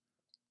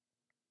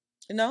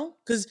 You know,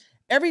 because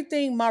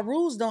my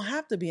rules don't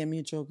have to be a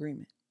mutual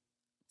agreement.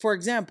 For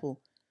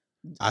example,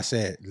 I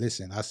said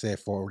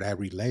for that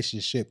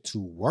relationship to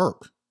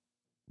work,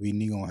 we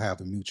need to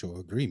have a mutual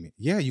agreement.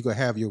 Yeah, you can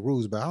have your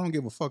rules, but I don't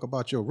give a fuck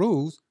about your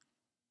rules.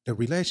 The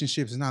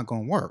relationship is not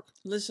going to work.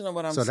 Listen to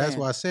what I'm saying. So that's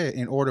why I said,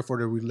 in order for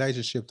the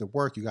relationship to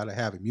work, you got to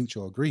have a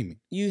mutual agreement.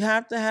 You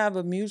have to have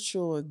a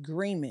mutual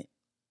agreement.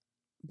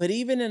 But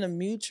even in a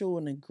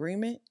mutual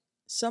agreement,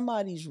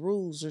 somebody's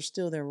rules are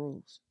still their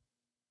rules.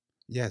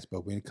 Yes,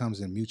 but when it comes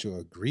to mutual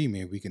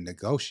agreement, we can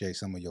negotiate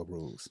some of your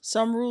rules.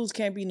 Some rules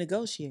can't be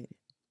negotiated.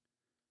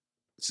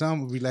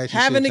 Some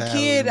relationships, having a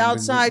kid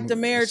outside the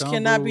marriage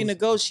cannot be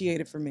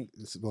negotiated for me.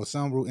 Well,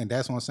 some rule, and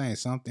that's what I'm saying.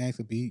 Some things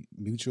could be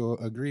mutual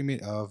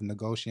agreement of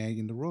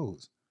negotiating the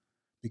rules,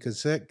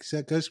 because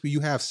you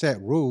have set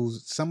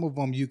rules. Some of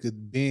them you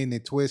could bend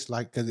and twist,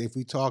 like, because if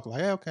we talk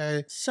like,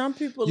 okay, some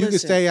people you can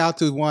stay out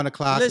till 1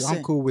 o'clock.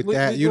 I'm cool with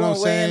that. You know what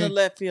I'm saying? Way in the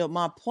left field.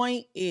 My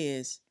point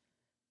is,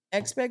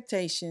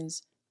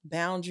 expectations,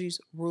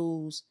 boundaries,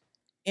 rules,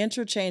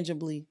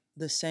 interchangeably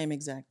the same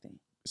exact thing.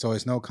 So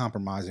it's no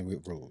compromising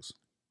with rules.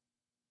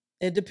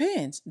 It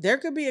depends. There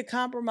could be a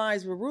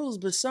compromise with rules,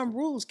 but some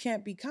rules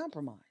can't be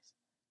compromised.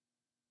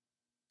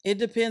 It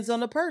depends on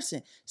the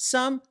person.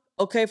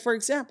 For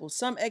example,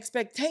 some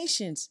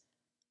expectations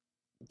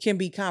can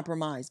be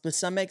compromised, but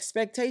some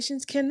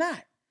expectations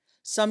cannot.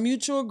 Some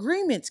mutual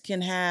agreements can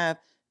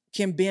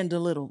bend a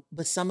little,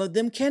 but some of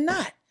them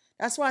cannot.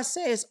 That's why I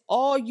say it's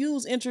all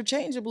used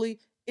interchangeably.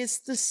 It's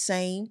the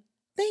same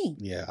thing.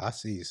 Yeah, I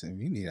see. So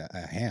you need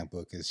a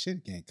handbook, because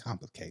shit getting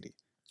complicated.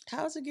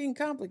 How's it getting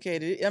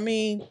complicated? I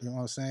mean, you know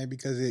what I'm saying?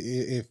 Because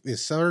if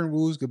certain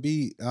rules could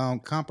be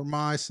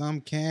compromised, some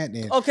can't.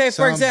 And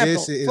for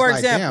example,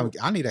 damn,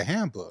 I need a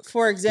handbook.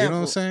 For example, you know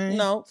what I'm saying?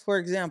 No, for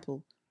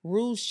example,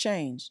 rules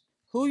change.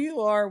 Who you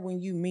are when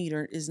you meet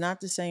her is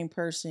not the same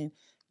person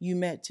you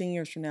met 10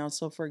 years from now.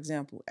 So, for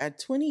example, at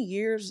 20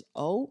 years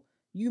old,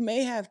 you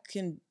may have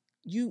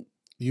you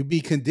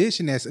be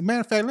conditioned as a matter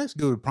of fact. Let's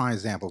do a prime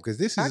example, because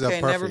this is a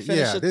perfect.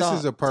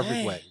 Is a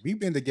perfect way. We've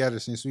been together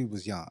since we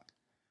was young.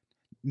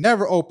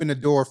 Never opened a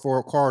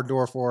car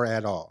door for her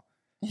at all.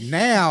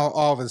 Now,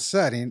 all of a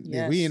sudden,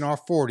 yes, we in our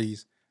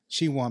 40s,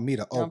 she want me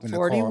to open the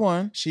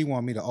car. She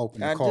want me to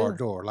open the car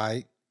door.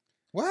 Like,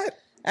 what?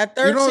 At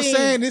 13, you know what I'm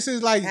saying? This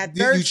is like 13,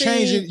 you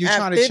changing. You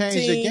trying 15, to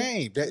change the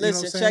game. Listen, you know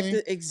what I'm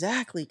saying?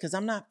 Exactly, because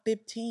I'm not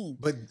 15.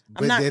 But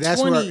I'm not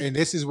that's 20. and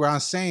this is where I'm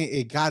saying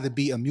it got to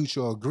be a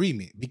mutual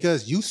agreement,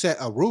 because you set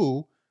a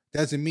rule.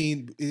 Doesn't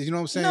mean, you know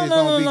what I'm saying, it's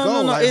going to be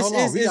gold. Like, hold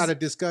on, we got to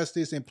discuss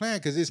this and plan,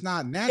 because it's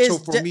not natural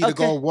for me to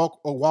go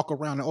walk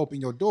around and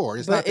open your door.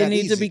 It's not that easy. But it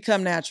needs to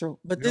become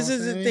natural. But this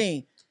is the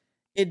thing.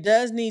 It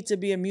does need to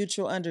be a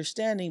mutual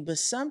understanding. But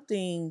some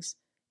things,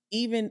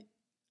 even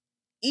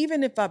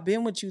if I've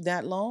been with you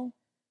that long,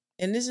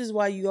 and this is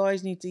why you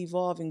always need to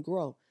evolve and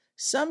grow.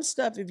 Some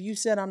stuff, if you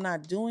said I'm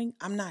not doing,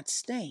 I'm not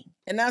staying.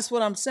 And that's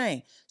what I'm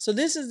saying. So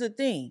this is the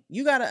thing.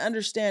 You got to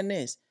understand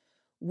this.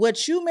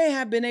 What you may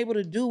have been able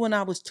to do when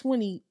I was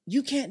 20,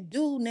 you can't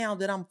do now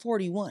that I'm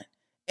 41.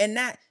 And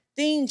that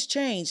things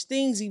change,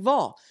 things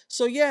evolve.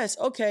 So yes,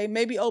 okay,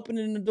 maybe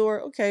opening the door.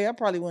 Okay, I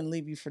probably wouldn't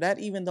leave you for that,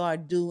 even though I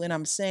do. And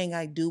I'm saying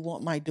I do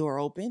want my door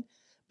open.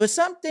 But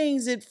some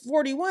things at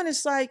 41,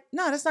 it's like,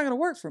 no, that's not going to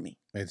work for me.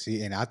 And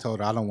see, and I told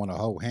her I don't want to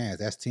hold hands.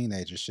 That's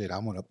teenager shit. I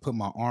want to put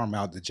my arm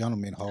out, the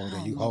gentleman hold,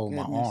 and you hold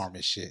my arm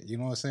and shit. You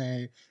know what I'm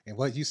saying? And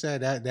what you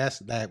said,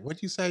 that's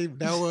what you say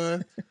that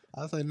was?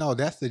 I was like, no,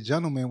 that's the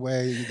gentleman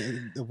way.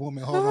 The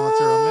woman hold on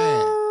to her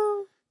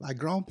man. Like,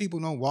 grown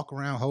people don't walk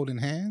around holding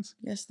hands.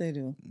 Yes, they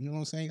do. You know what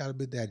I'm saying? You got to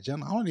be that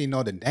gentleman. I don't even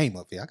know the name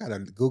of it. I got to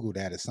Google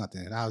that or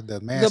something. And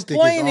the man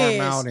stick his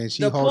arm out and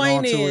she hold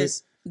on to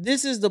it.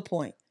 This is the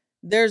point.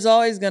 There's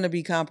always going to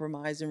be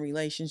compromise in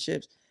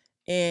relationships.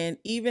 And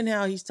even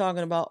how he's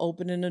talking about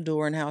opening the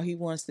door and how he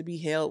wants to be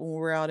held when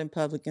we're out in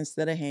public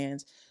instead of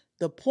hands.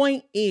 The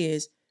point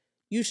is,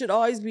 you should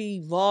always be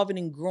evolving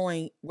and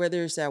growing,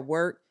 whether it's at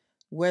work,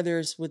 whether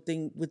it's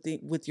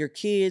with your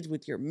kids,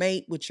 with your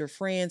mate, with your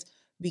friends,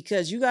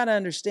 because you got to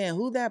understand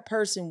who that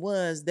person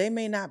was. They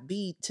may not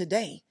be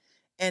today.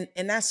 And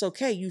that's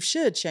okay. You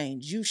should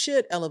change. You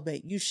should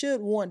elevate. You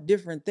should want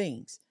different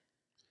things.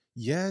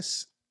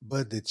 Yes,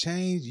 but the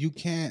change, you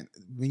can't,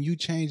 when you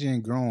changing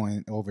and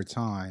growing over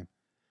time,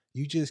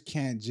 you just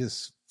can't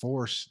just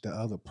force the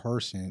other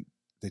person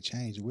to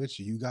change with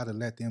you. You got to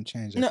let them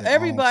change at No, their own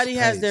everybody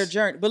has their pace.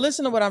 journey. But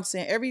listen to what I'm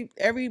saying.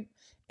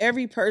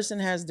 Every person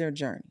has their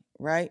journey,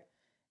 right?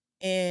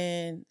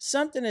 And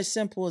something as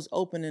simple as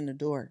opening the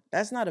door,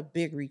 that's not a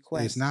big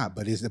request. It's not,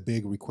 but it's a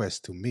big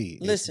request to me.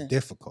 Listen. It's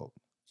difficult.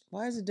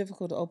 Why is it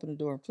difficult to open the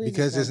door? Please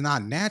Because explain. it's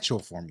not natural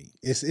for me.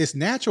 It's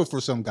natural for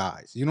some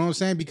guys. You know what I'm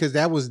saying? Because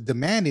that was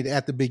demanded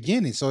at the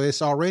beginning. So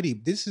it's already,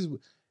 this is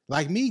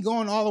like me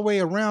going all the way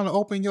around to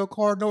open your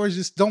car doors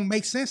just don't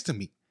make sense to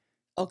me.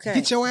 Okay.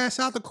 Get your ass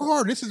out the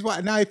car. This is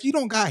why. Now, if you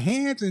don't got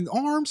hands and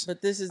arms,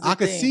 But this is the I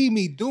could thing. see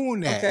me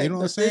doing that. Okay, You know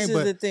what I'm but saying? this is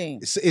But the thing.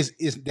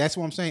 it's that's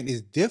what I'm saying.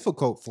 It's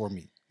difficult for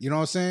me. You know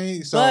what I'm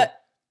saying? So, But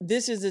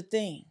this is the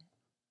thing.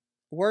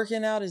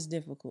 Working out is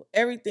difficult.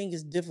 Everything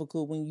is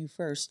difficult when you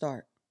first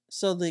start.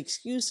 So the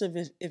excuse of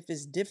it, if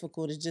it's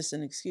difficult, is just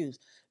an excuse.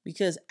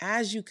 Because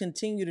as you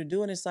continue to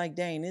do it, it's like,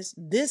 dang,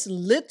 this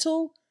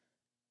little,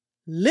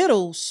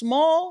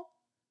 small,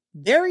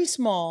 very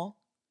small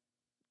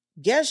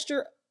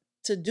gesture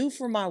to do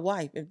for my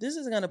wife. If this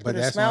is going to put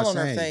a smile on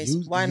her face,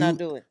 why not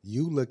do it?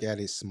 You look at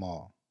it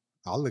small.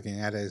 I'm looking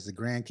at it as the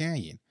Grand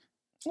Canyon.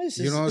 This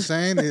You is- know what I'm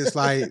saying? It's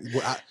like, and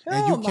you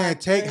Oh, my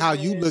can't take how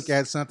you goodness. look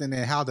at something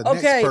and how the next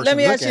Okay, person let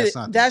me look ask you. at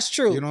something. That's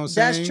true. You know what I'm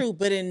saying? That's true.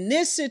 But in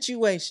this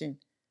situation,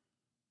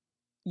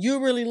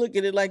 you really look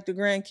at it like the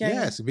Grand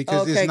Canyon. Yes,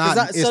 because Okay, it's not.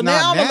 'cause it's so not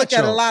now I'm natural. gonna look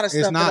at a lot of stuff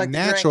It's not like the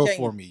Grand natural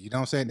Canyon. for me. You know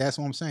what I'm saying? That's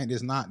what I'm saying.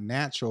 It's not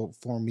natural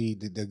for me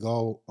to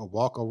go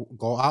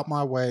go out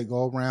my way,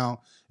 go around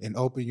and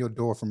open your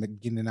door from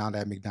getting out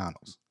at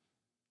McDonald's.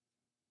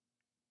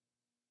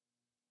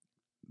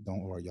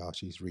 Don't worry, y'all.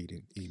 She's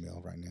reading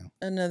email right now.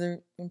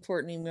 Another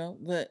important email.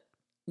 But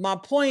my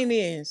point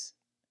is,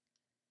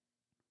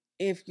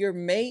 if your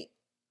mate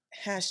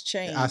has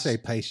changed, I say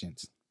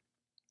patience.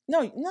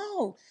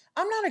 No,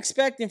 I'm not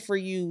expecting for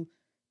you.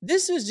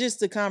 This was just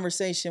the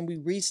conversation we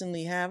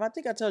recently have. I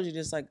think I told you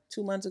this like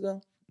 2 months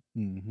ago.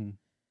 Mm-hmm.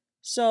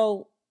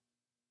 So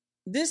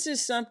this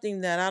is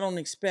something that I don't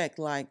expect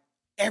like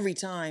every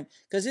time.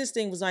 Because his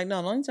thing was like, no,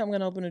 the only time I'm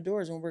going to open the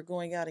doors when we're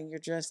going out and you're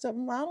dressed up.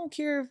 I don't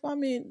care if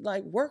I'm in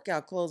like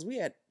workout clothes. We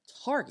at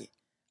Target.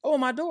 Oh,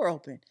 my door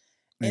open.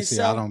 And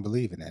see, I don't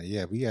believe in that.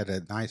 Yeah, we had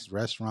a nice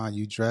restaurant.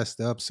 You dressed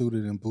up,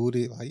 suited and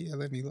booted. Like, yeah,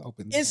 let me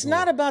open the It's door.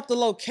 not about the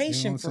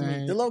location what for I'm me.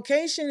 saying? The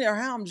location or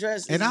how I'm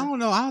dressed. And I don't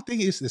know. I don't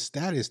think it's the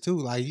status too.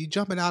 Like you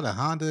jumping out of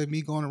Honda and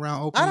me going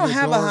around opening. I don't your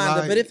have door, a Honda,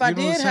 like, but if I you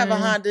know what did I'm have a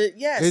saying? Honda,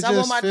 yes, It I want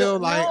just my feel door.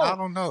 like No. I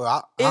don't know.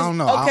 I don't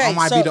know. Okay, I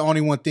might so be the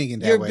only one thinking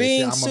that you're way.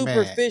 being I'm a man.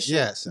 superficial.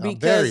 Yes, I'm because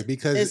very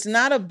because it's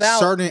not about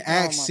certain oh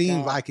acts my seem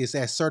God. like it's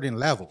at certain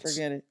levels.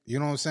 Forget it. You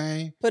know what I'm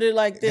saying? Put it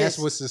like this. That's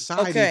what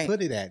society Okay.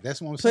 put it at.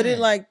 That's what I'm Put saying. it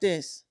like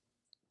this.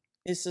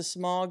 It's a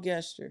small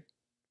gesture.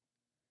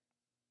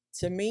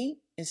 To me,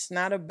 it's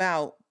not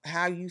about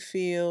how you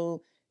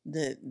feel,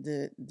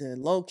 the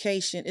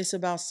location. It's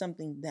about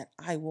something that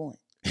I want.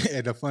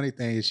 And the funny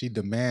thing is, she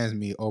demands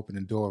me open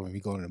the door when we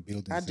go to the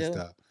buildings I and do.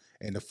 stuff.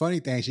 And the funny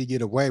thing, she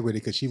get away with it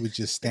because she would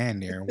just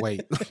stand there and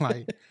wait,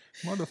 like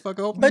motherfucker,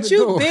 open But the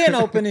you've door. been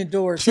opening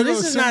doors, so You know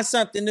this what is I'm not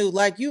something new.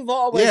 Like you've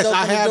always Yes, I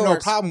opened the have no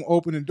doors. problem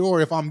opening the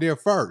door if I'm there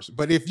first.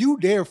 But if you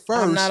there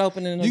first, I'm not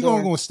opening the you door.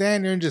 gonna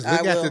stand there and just I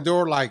look at the will.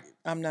 door like,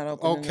 I'm not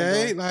opening the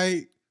okay, door.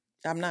 like.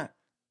 I'm not.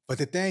 But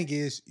the thing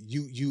is,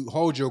 you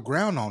hold your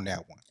ground on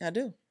that one. I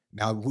do.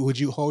 Now, would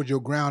you hold your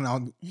ground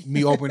on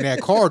me opening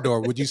that car door?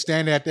 Would you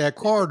stand at that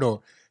car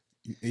door?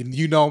 And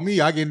you know me,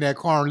 I get in that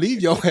car and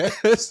leave your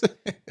ass.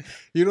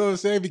 You know what I'm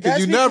saying? Because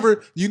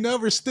you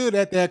never stood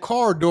at that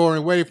car door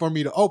and waited for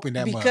me to open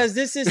that. Because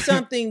this is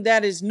something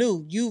that is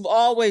new. You've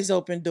always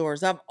opened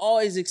doors. I've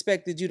always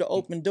expected you to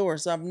open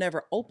doors. So I've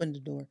never opened the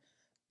door.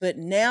 But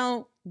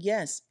now,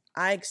 yes,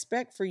 I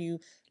expect for you.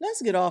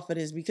 Let's get off of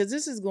this because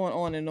this is going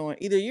on and on.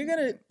 Either you're going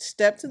to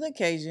step to the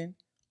occasion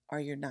or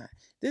you're not.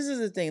 This is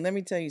the thing. Let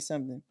me tell you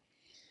something.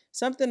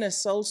 Something that's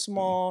so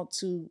small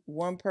to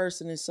one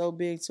person is so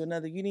big to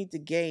another. You need to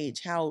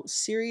gauge how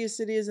serious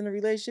it is in a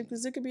relationship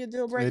because it could be a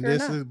deal breaker. And or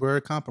this not. is where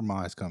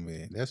compromise come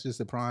in. That's just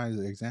a prime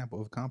example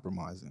of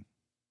compromising.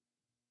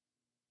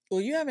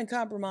 Well, you haven't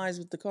compromised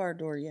with the car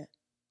door yet.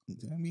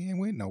 We ain't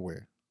went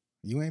nowhere.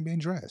 You ain't been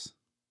dressed.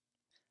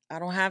 I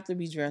don't have to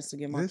be dressed to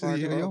get my This car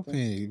is door your open.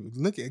 opinion.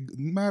 Look at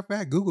matter of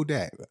fact, Google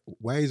that.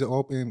 Ways of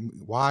open.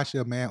 Why should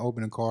a man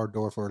open a car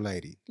door for a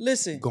lady?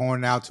 Listen.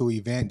 Going out to an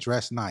event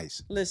dressed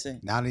nice. Listen.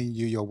 Not in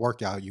your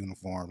workout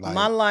uniform. Like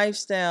my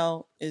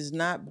lifestyle is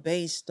not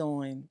based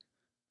on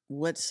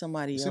what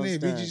somebody else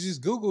does. You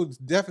just Google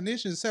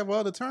definitions, several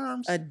other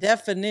terms. A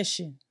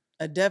definition.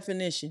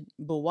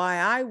 But why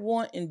I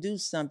want and do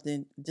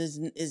something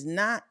is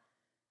not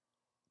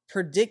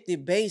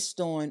predicted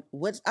based on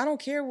what I don't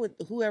care what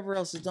whoever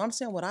else is doing. I'm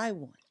saying what I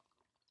want.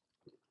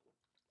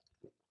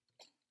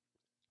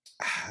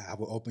 I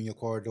will open your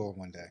car door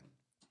one day.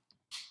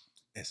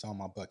 It's on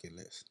my bucket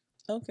list.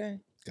 Okay.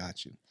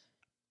 Got you.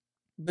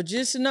 But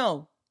just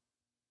know,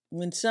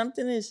 when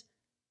something is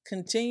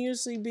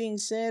continuously being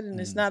said and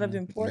it's not of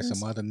importance. And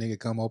some other nigga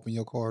come open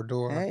your car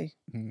door. Hey.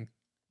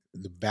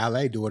 The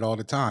ballet do it all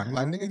the time.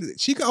 Like, nigga,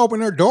 she can open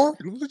her door.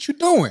 What you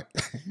doing?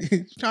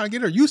 Trying to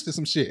get her used to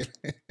some shit.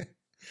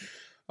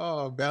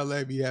 Oh,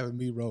 valet be having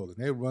me rolling.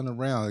 They run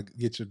around and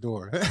get your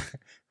door.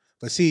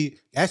 But see,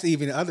 that's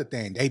even the other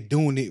thing. They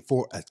doing it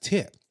for a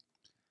tip.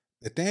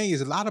 The thing is,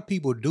 a lot of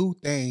people do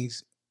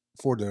things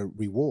for the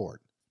reward.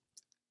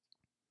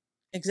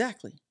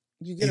 Exactly.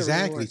 You get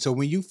Exactly. a reward. So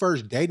when you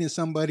first dating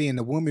somebody and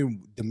the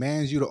woman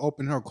demands you to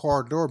open her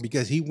car door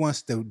because he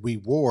wants the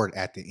reward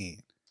at the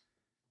end.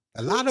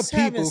 A lot of Who's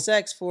having people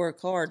sex for a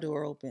car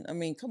door open? I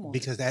mean, come on.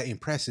 because that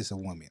impresses a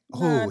woman. Nah,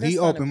 Oh, that's he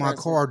not opened my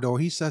impressive. car door.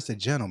 He's such a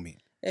gentleman.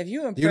 If you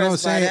impressed You know what I'm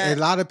saying? by that, A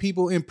lot of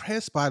people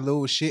impressed by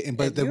little shit, and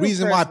but If the you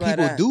reason why impressed by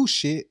people that- do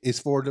shit is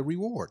for the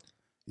reward.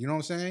 You know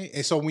what I'm saying?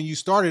 And so when you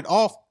started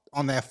off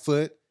on that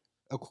foot,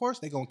 of course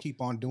they're gonna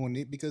keep on doing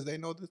it because they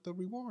know that the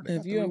reward. They if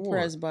got the you're reward.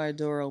 impressed by a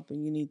door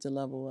open, you need to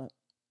level up.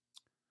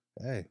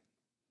 Hey,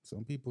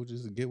 some people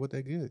just get what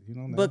they get. You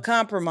know. But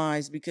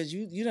compromise, because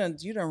you done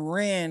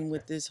ran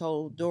with this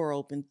whole door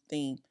open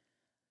theme.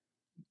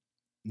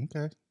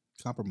 Okay,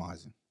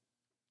 compromising.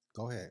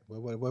 Go ahead.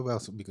 What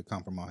else we could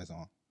compromise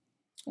on?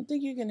 I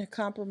think you can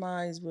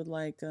compromise with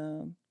like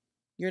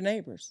your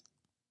neighbors.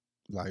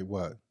 Like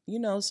what? You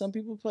know, some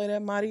people play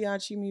that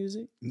mariachi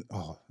music.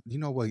 Oh, you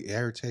know what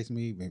irritates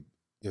me? When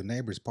your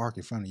neighbors park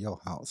in front of your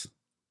house.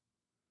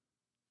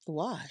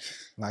 Why?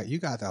 Like you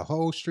got the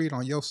whole street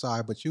on your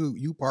side, but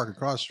you park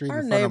across the street Our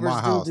in front of neighbors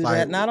my house. do Like,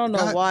 that, and I don't know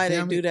God why they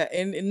damn do it. that.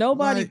 And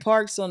nobody Like-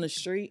 parks on the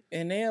street,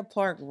 and they'll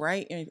park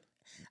right in.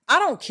 I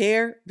don't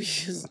care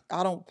because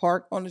I don't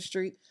park on the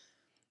street.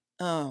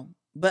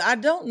 But I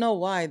don't know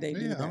why they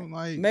do Yeah, that. I'm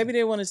like, Maybe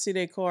they want to see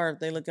their car if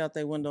they look out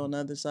their window on the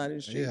other side of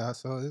the street. yeah.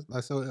 So it's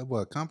like, so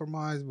what?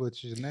 Compromise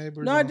with your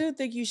neighbors? No, I or- do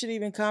think you should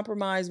even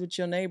compromise with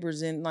your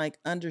neighbors and like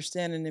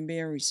understanding and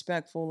being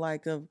respectful,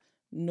 like of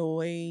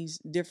noise,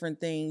 different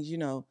things. You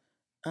know,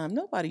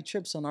 nobody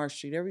trips on our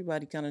street.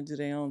 Everybody kind of do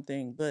their own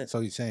thing. But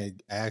So you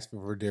saying ask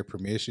for their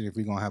permission if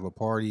we're gonna have a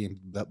party and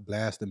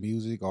blast the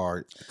music,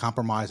 or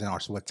compromising on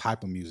what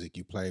type of music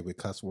you play with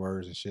cuss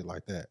words and shit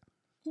like that?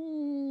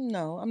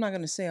 no, I'm not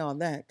going to say all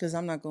that because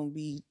I'm not going to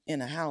be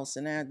in a house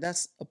and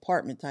that's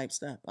apartment type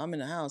stuff. I'm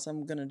in a house.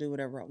 I'm going to do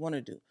whatever I want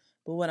to do.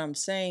 But what I'm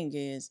saying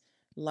is,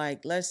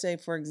 like, let's say,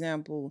 for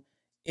example,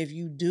 if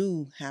you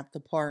do have to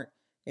park,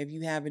 if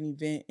you have an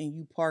event and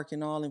you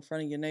parking all in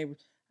front of your neighbors,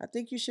 I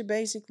think you should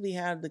basically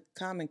have the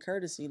common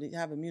courtesy to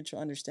have a mutual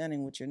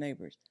understanding with your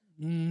neighbors.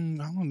 I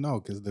don't know,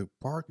 because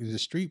the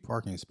street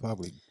parking is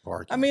public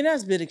parking. I mean,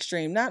 that's a bit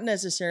extreme. Not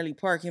necessarily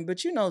parking,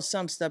 but you know,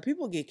 some stuff,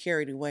 people get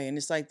carried away and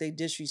it's like they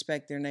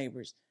disrespect their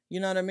neighbors. You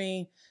know what I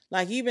mean?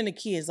 Like even the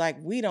kids, like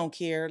we don't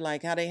care,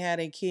 like how they had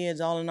their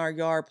kids all in our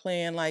yard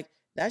playing, like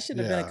that should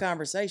have been a Yeah.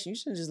 conversation. You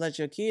shouldn't just let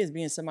your kids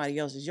be in somebody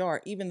else's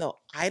yard, even though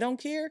I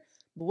don't care.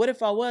 But what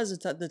if I was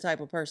the type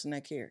of person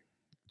that cared?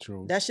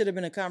 True. That should have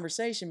been a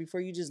conversation before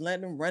you just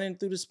let them running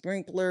through the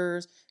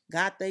sprinklers,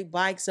 got their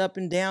bikes up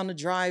and down the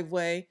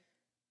driveway.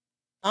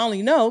 I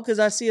only know because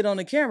I see it on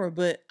the camera,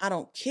 but I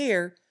don't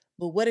care.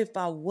 But what if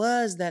I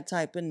was that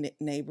type of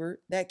neighbor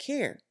that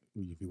cared?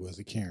 If he was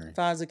a Karen. If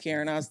I was a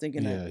Karen, I was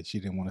thinking that. Yeah, she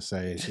didn't want to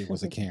say it. She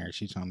was a Karen.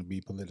 She's trying to be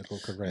political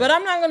correct. But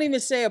I'm not going to even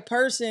say a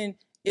person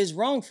is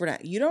wrong for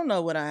that. You don't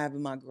know what I have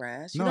in my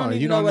grass. You No, don't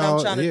even you know don't what I'm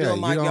know- trying to yeah, do in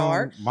my you don't-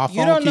 yard. my You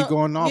phone don't keep know-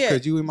 going off yeah,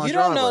 'cause you in my You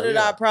don't know driveway,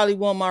 that I yeah. probably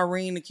want my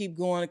ring to keep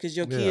going because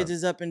your Yeah. kids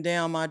is up and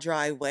down my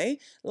driveway.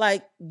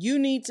 Like you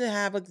need to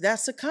have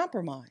that's a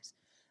compromise.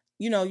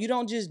 You know, you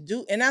don't just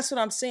do, and that's what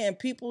I'm saying.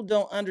 People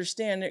don't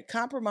understand that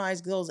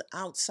compromise goes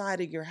outside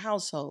of your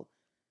household.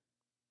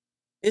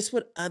 It's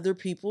with other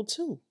people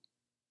too.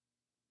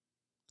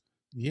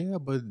 Yeah,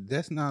 but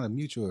that's not a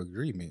mutual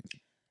agreement.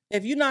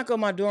 If you knock on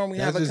my door and we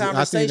have That's a just- I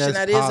think conversation, that's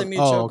that is a pos-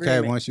 mutual oh, okay,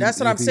 agreement. once you- That's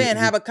what I'm if you- saying.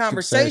 you Have a concession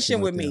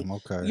conversation with me. them,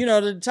 okay. You know,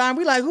 the time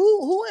we like,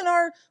 who in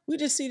our, we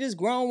just see this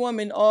grown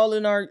woman all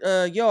in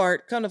our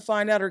yard. Come to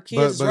find out her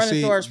kids is running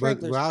through our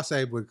sprinklers. But I'll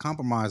say with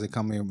compromise and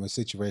come in with a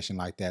situation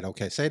like that.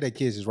 Okay, say that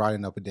kids is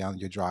riding up and down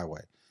your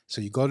driveway. So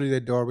you go to their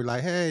door, be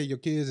like, hey, your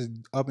kids is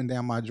up and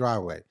down my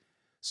driveway.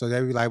 So they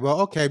be like,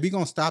 well, okay, we're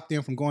gonna stop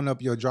them from going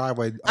up your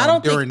driveway I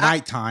don't think- during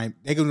nighttime.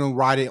 They're gonna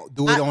ride it,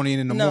 do it only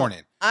in the No,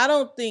 morning. I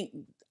don't think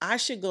I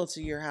should go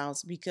to your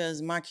house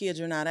because my kids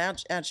are not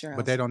at your house.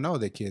 But they don't know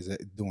their kids are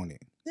doing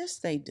it. Yes,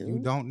 they do. You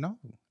don't know.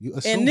 You In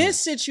assume. this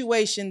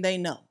situation, they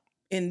know.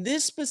 In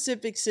this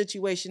specific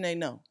situation, they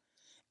know.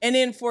 And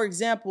then, for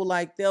example,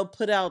 like they'll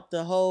put out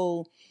the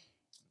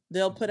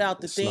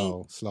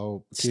thing,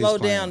 slow slow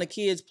down the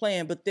kids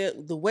playing. But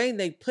the way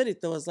they put it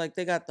though is like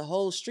they got the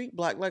whole street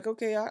blocked. Like,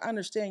 okay, I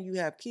understand you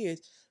have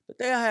kids, but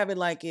they'll have it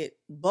like at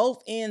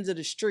both ends of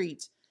the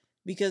streets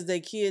because their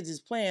kids is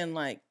playing.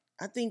 Like,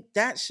 I think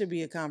that should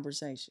be a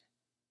conversation.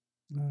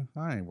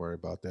 I ain't worried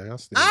about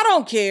that. I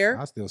don't care.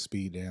 I still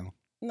speed down.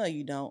 No,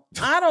 you don't.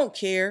 I don't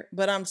care,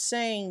 but I'm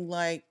saying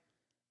like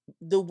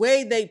the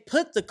way they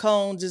put the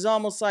cones is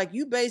almost like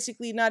you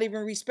basically not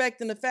even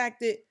respecting the fact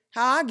that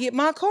how I get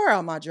my car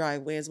out my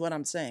driveway is what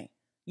I'm saying.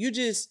 You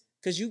just,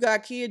 because you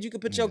got kids, you can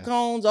put your Yeah.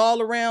 cones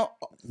all around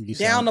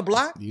down the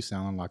block. You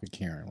sound like a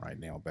Karen right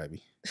now,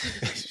 baby.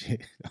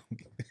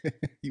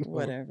 you over,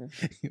 Whatever.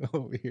 you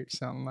over here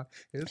something like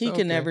it's He can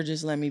okay. never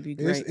just let me be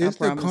great. I It's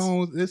the promise.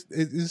 cones.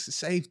 It's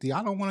safety.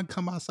 I don't want to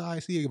come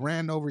outside see a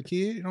ran over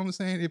kid. You know what I'm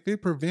saying? If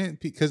it prevent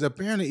because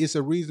apparently it's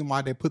a reason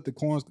why they put the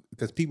corners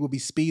because people be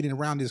speeding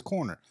around this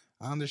corner.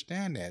 I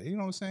understand that. You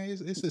know what I'm saying?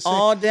 It's a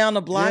All down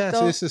the block yes,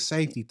 though. it's a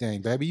safety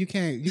thing, baby. You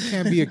can't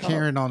be a No.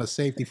 Karen on a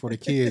safety for the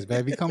kids,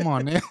 baby. Come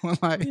on now.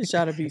 Like You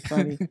try to be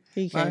funny.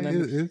 He can't like,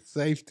 let me. it's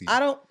safety. I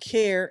don't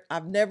care.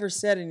 I've never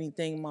said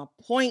anything. My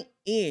point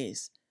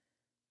is,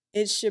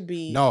 it should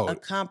be No, a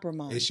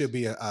compromise. it should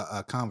be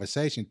a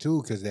conversation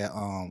too, because that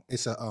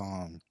it's a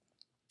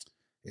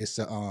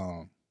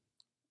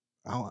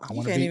I You want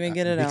to can't be even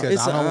get it out. because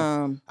It's I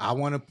don't a I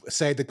want to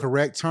say the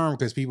correct term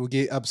because people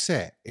get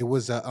upset. It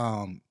was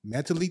a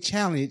mentally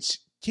challenged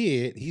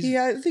kid.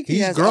 I think he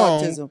he's has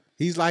grown. autism.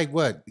 He's like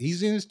what?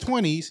 He's in his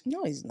 20s.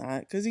 No, he's not,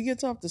 because he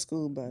gets off the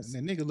school bus. The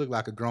nigga looked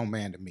like a grown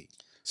man to me.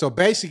 So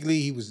basically,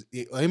 he was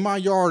in my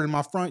yard, in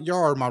my front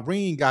yard. My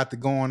ring got the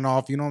going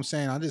off. You know what I'm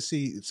saying? I just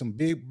see some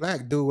big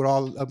black dude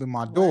all up in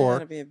my Why door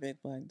gotta be a big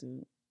black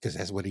dude? because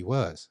that's what he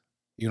was.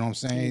 You know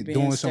what I'm You saying? being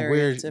Doing some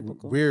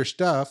stereotypical. weird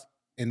stuff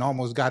and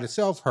almost got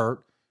himself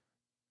hurt.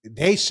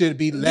 They should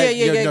be Yeah, let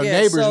yeah, your, yeah, your yeah.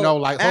 neighbors So know,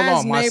 like, hold as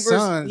on, my neighbors,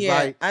 son's yeah,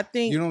 like, I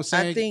think you know what I'm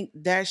I saying? think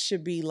that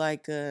should be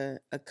like a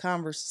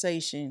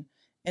conversation.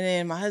 And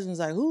then my husband's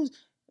like, who's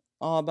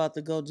all about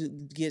to go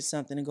get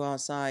something and go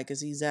outside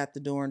because he's at the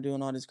door and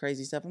doing all this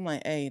crazy stuff. I'm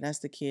like, hey, that's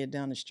the kid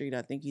down the street.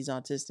 I think he's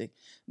autistic.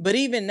 But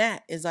even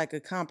that is like a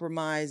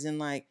compromise and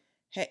like,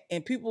 hey,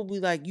 and people be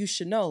like, you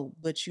should know,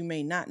 but you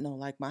may not know.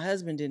 Like my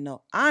husband didn't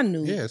know. I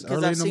knew Yeah, it's because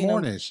early I've in the seen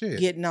morning. him Shit.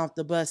 getting off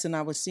the bus and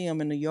I would see him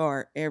in the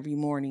yard every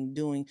morning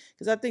doing,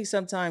 because I think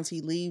sometimes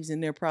he leaves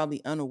and they're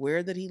probably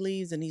unaware that he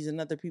leaves and he's in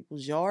other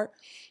people's yard.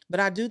 But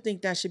I do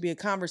think that should be a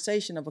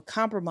conversation of a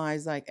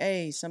compromise, like,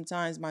 hey,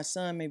 sometimes my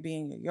son may be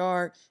in your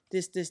yard,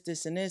 this,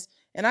 and this.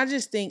 And I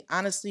just think,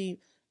 honestly,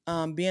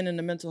 being in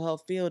the mental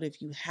health field,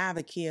 if you have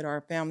a kid or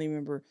a family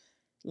member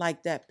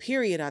like that,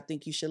 period, I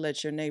think you should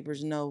let your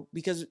neighbors know.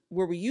 Because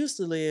where we used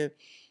to live,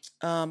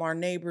 our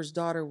neighbor's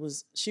daughter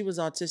she was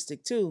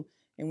autistic too.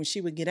 And when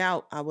she would get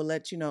out, I would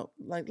let you know,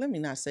 like, let me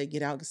not say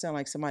get out, it sound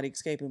like somebody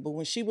escaping. But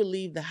when she would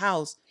leave the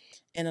house,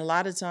 and a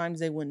lot of times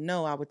they wouldn't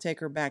know, I would take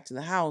her back to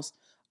the house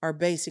or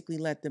basically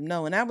let them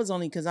know. And that was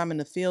only because I'm in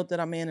the field that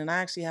I'm in, and I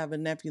actually have a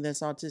nephew that's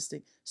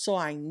autistic. So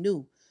I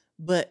knew.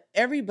 But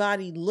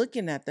everybody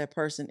looking at that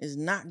person is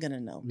not going to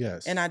know.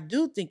 Yes. And I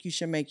do think you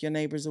should make your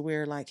neighbors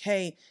aware, like,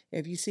 hey,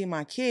 if you see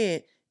my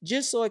kid,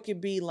 just so it could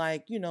be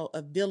like,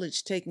 a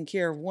village taking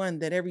care of one,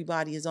 that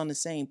everybody is on the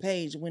same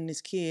page when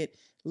this kid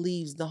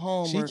leaves the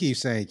home. She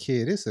keeps saying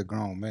kid, it's a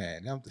grown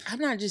man. I'm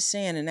not just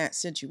saying in that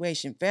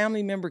situation,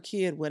 family member,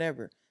 kid,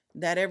 whatever,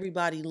 that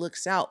everybody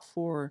looks out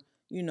for,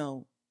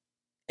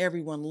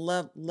 everyone,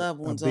 loved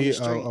ones on the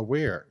street.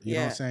 Aware. You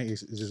know what I'm saying?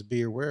 It's just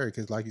be aware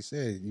because like you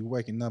said, you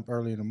waking up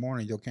early in the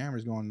morning, your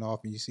camera's going off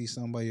and you see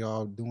somebody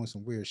all doing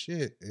some weird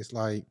shit. It's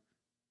like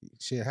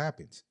shit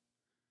happens.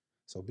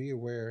 So be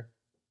aware.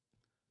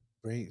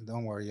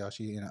 Don't worry, y'all.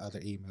 She in the other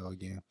email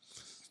again.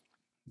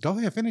 Go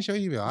ahead, finish your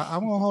email. I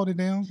won't hold it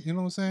down. You know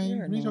what I'm saying?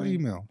 Read your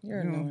email. You're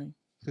annoying.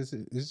 Because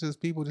it's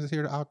just people just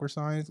hear the awkward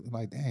signs.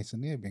 Like, dang,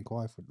 Saniyyah been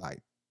quiet for like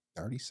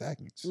 30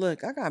 seconds.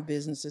 Look, I got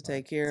business to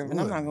take care of, and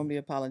I'm not going to be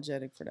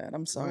apologetic for that.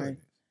 I'm sorry. Right.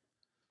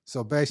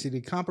 So basically,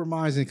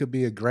 compromising could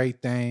be a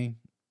great thing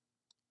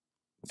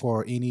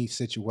for any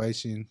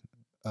situation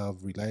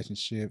of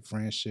relationship,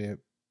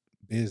 friendship,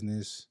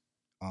 business,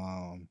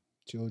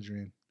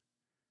 children.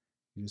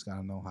 You just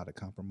gotta know how to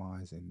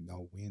compromise and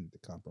know when to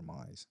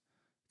compromise.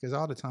 Because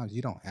all the times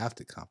you don't have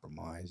to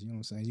compromise. You know what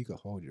I'm saying? You could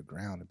hold your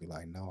ground and be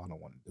like, no, I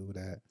don't want to do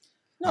that.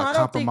 No, I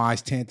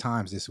compromised 10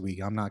 times this week.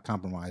 I'm not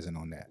compromising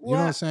on that. You know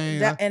what I'm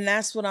saying? And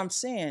that's what I'm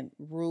saying.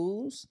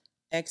 Rules,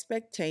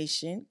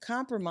 expectation,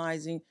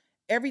 compromising.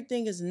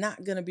 Everything is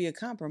not going to be a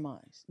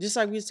compromise. Just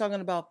like we was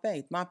talking about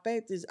faith. My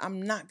faith is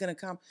I'm not going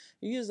to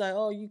You're just like,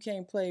 oh, you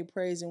can't play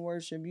praise and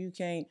worship. You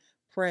can't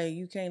pray.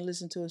 You can't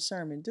listen to a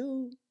sermon.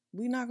 Dude,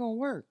 we're not going to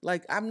work.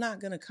 Like, I'm not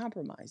going to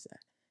compromise that.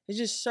 It's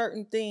just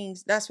certain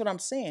things. That's what I'm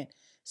saying.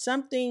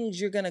 Some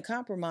things you're going to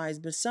compromise,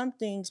 but some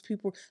things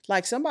people,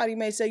 like somebody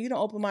may say, you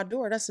don't open my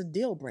door. That's a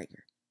deal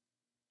breaker.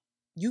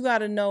 You got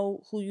to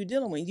know who you're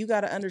dealing with. You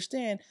got to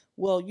understand,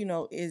 well,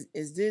 is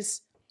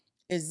this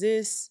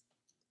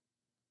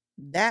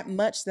that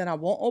much that I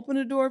won't open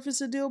the door if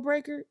it's a deal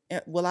breaker?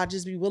 Will I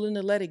just be willing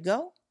to let it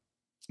go?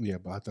 Yeah,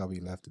 but I thought we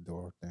left the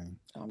door thing.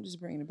 I'm just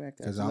bringing it back up.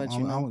 Because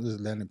I'm just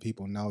letting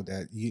people know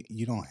that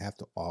you don't have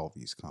to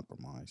always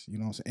compromise. You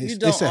know what I'm saying?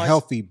 It's a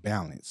healthy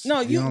balance. No,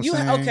 you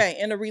okay.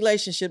 In a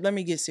relationship, let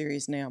me get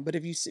serious now. But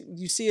if you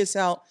see us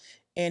out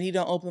and he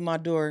don't open my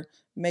door,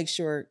 make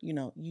sure,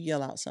 you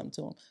yell out something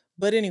to him.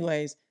 But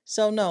anyways,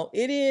 so no,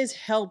 it is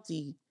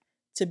healthy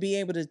to be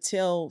able to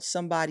tell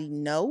somebody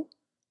no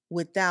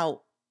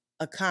without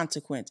a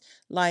consequence.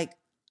 Like,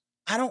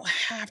 I don't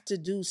have to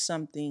do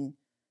something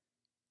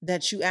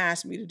that you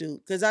asked me to do.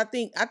 Because I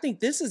think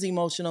this is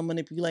emotional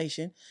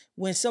manipulation.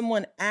 When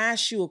someone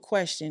asks you a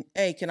question,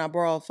 hey, can I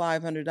borrow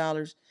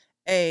 $500?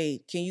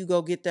 hey, can you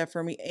go get that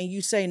for me? And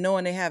you say no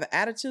and they have an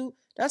attitude,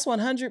 that's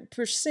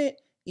 100%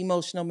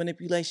 emotional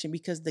manipulation,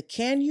 because the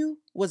can you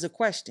was a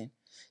question.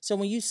 So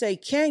when you say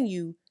can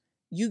you,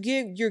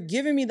 you're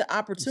giving me the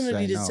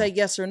opportunity to say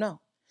yes or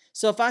no.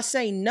 So if I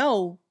say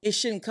no, it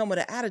shouldn't come with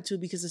an attitude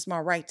because it's my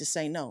right to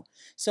say no.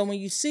 So when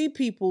you see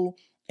people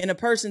and a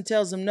person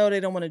tells them no, they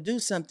don't want to do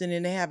something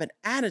and they have an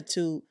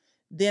attitude,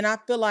 then I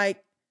feel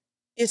like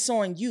it's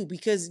on you,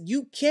 because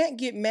you can't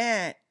get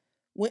mad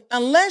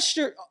unless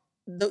you're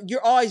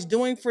always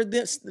doing for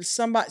this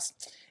somebody.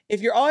 If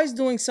you're always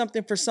doing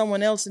something for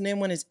someone else and then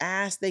when it's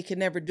asked they can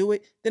never do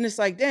it, then it's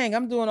like, dang,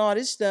 I'm doing all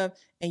this stuff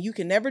and you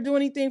can never do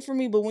anything for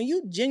me. But when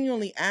you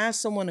genuinely ask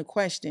someone a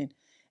question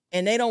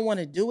and they don't want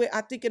to do it,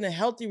 I think in a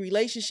healthy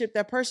relationship,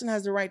 that person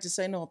has the right to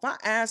say no. If I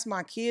ask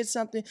my kids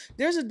something,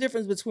 there's a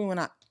difference between when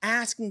I'm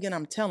asking and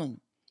I'm telling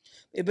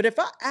them. But if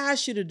I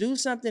ask you to do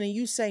something and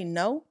you say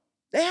no,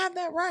 they have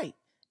that right.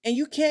 And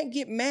you can't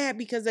get mad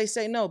because they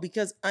say no,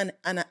 because an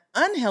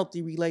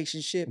unhealthy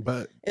relationship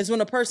is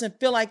when a person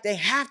feel like they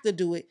have to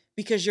do it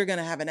because you're going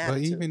to have an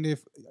attitude. But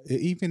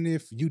even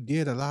if you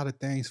did a lot of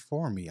things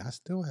for me, I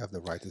still have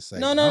the right to say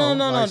no.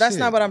 Like, that's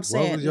not what I'm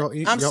saying.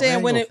 I'm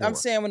saying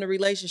when the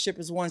relationship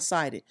is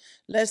one-sided.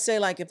 Let's say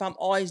like if I'm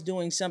always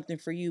doing something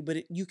for you,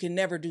 but you can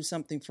never do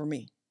something for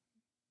me.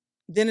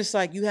 Then it's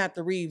like you have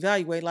to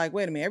reevaluate, like,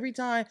 wait a minute, every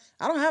time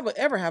I don't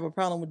ever have a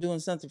problem with doing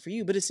something for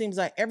you, but it seems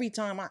like every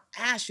time I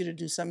ask you to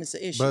do something, it's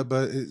an issue.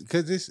 But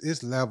because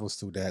it's levels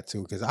to that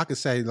too. Because I could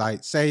say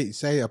like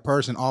say a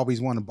person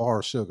always want to borrow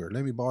sugar.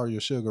 Let me borrow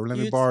your sugar. Let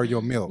me borrow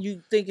your milk.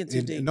 You thinking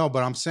too deep. No,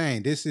 but I'm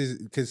saying this is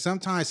because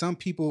sometimes some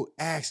people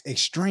act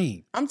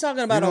extreme. I'm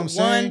talking about a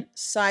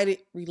one-sided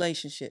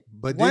relationship.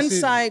 But one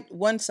side.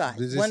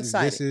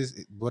 This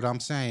is what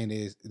I'm saying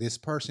is this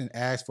person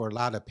asks for a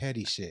lot of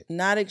petty shit.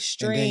 Not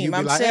extreme.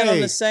 I'm saying on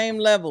the same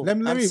level.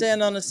 I'm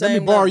saying on the same level.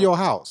 Let me borrow your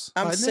house.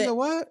 I'm saying, nigga,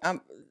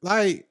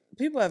 what?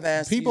 People have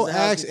asked. People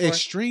ask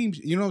extreme.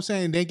 You know what I'm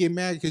saying? They get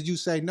mad because you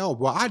say no.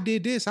 Well, I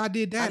did this. I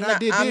did that. I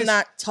did this. I'm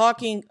not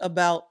talking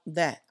about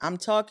that. I'm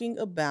talking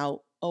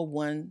about a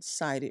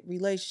one-sided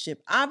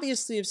relationship.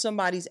 Obviously, if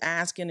somebody's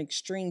asking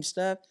extreme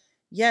stuff,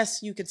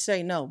 yes, you could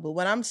say no. But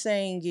what I'm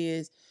saying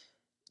is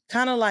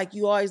kind of like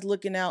you always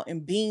looking out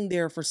and being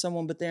there for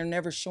someone, but they're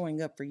never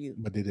showing up for you.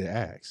 But did it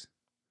ask?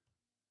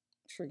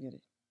 Forget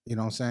it. You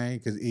know what I'm saying?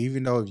 Because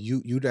even though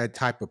you that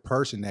type of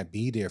person that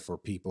be there for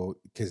people,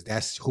 because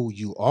that's who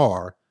you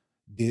are,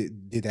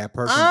 did that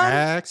person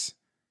ask?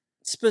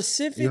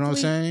 Specifically, you know what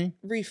I'm saying?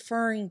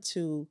 Referring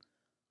to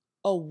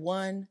a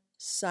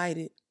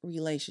one-sided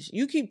relationship.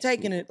 You keep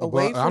taking it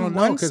away from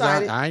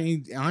one-sided. I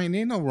ain't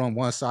in no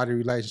one-sided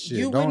relationship.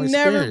 You would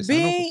never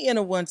be in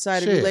a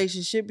one-sided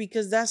relationship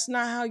because that's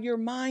not how your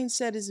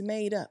mindset is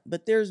made up.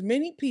 But there's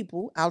many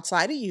people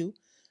outside of you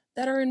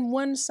that are in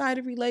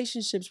one-sided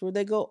relationships where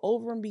they go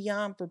over and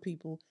beyond for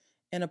people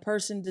and a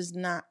person does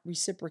not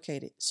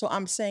reciprocate it. So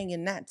I'm saying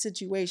in that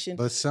situation.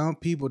 But some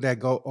people that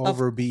go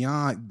over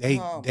beyond,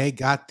 they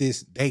got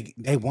this, they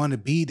want to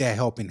be that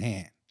helping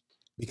hand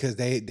because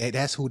they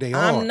that's who they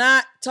are. I'm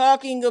not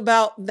talking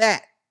about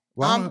that.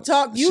 Well, I'm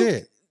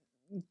talking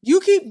you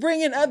keep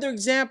bringing other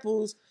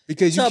examples.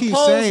 Because you keep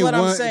saying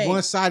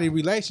one-sided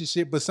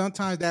relationship, but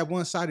sometimes that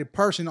one-sided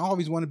person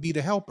always want to be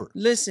the helper.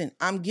 Listen,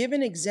 I'm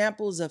giving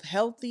examples of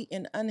healthy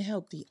and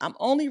unhealthy. I'm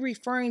only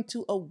referring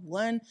to a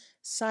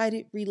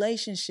one-sided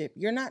relationship.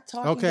 You're not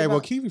talking about... well,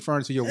 keep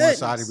referring to your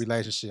one-sided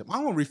relationship. I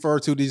want to refer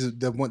to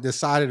the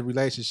side of the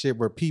relationship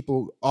where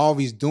people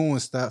always doing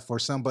stuff for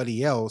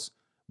somebody else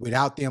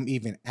without them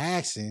even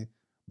asking,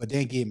 but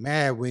then get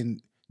mad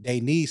when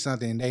they need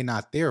something and they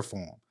not there for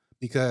them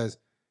because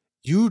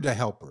you the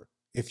helper.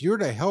 If you're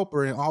the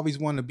helper and always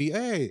want to be,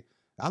 hey,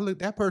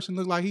 that person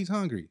look like he's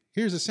hungry.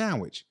 Here's a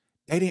sandwich.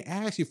 They didn't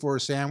ask you for a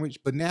sandwich,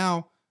 but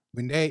now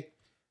when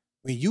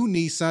you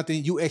need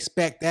something, you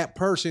expect that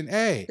person,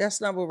 hey,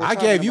 that's not what we're I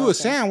gave you a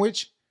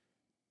sandwich.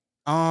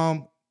 I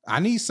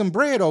need some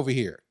bread over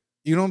here.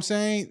 You know what I'm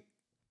saying?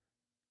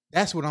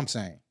 That's what I'm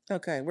saying.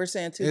 Okay, we're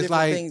saying two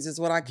different things is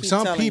what I keep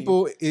telling you. Some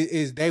people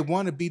is they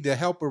want to be the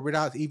helper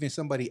without even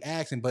somebody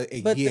asking, but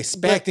you're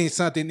expecting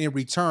something in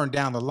return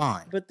down the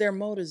line. But their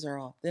motives are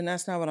off. Then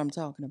that's not what I'm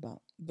talking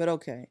about. But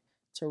okay,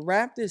 to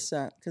wrap this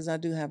up, because I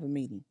do have a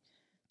meeting.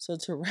 So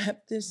to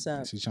wrap this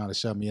up. She's trying to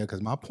shut me up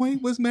because my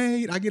point was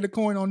made. I get a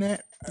coin on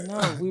that.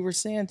 No, we were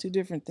saying two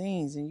different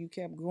things and you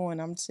kept going.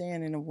 I'm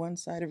saying in a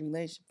one-sided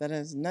relationship that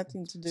has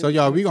nothing to do So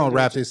y'all, we're going to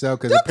wrap this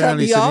up because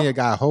apparently Saniyyah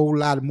got a whole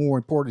lot of more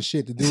important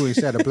shit to do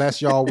instead of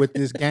bless y'all with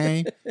this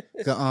game.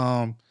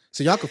 So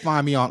y'all can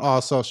find me on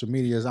all social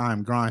medias.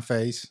 I'm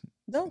GrindFace.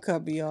 Don't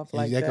cut me off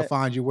like that. They can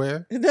find you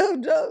where?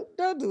 Don't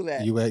do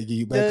that.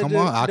 You better come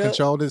on. I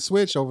control the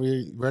switch over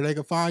here. Where they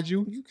can find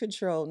you? You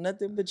control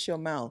nothing but your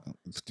mouth.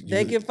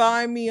 They can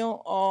find me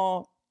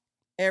on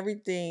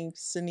everything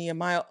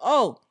Saniyyah.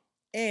 Oh,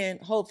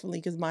 and hopefully,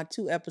 because my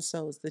 2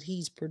 episodes that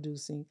he's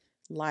producing,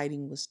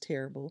 lighting was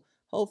terrible.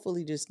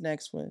 Hopefully, this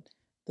next one,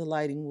 the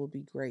lighting will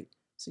be great.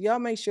 So y'all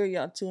make sure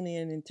y'all tune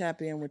in and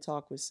tap in with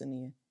Talk with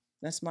Saniyyah.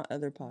 That's my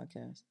other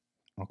podcast.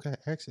 Okay,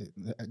 exit.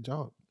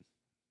 Job.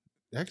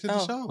 Exit the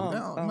Oh, show. oh,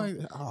 No, I'm oh. like,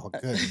 oh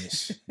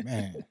goodness,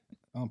 man,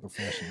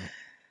 unprofessional.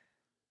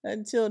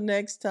 Until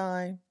next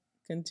time,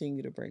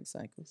 continue to break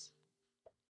cycles.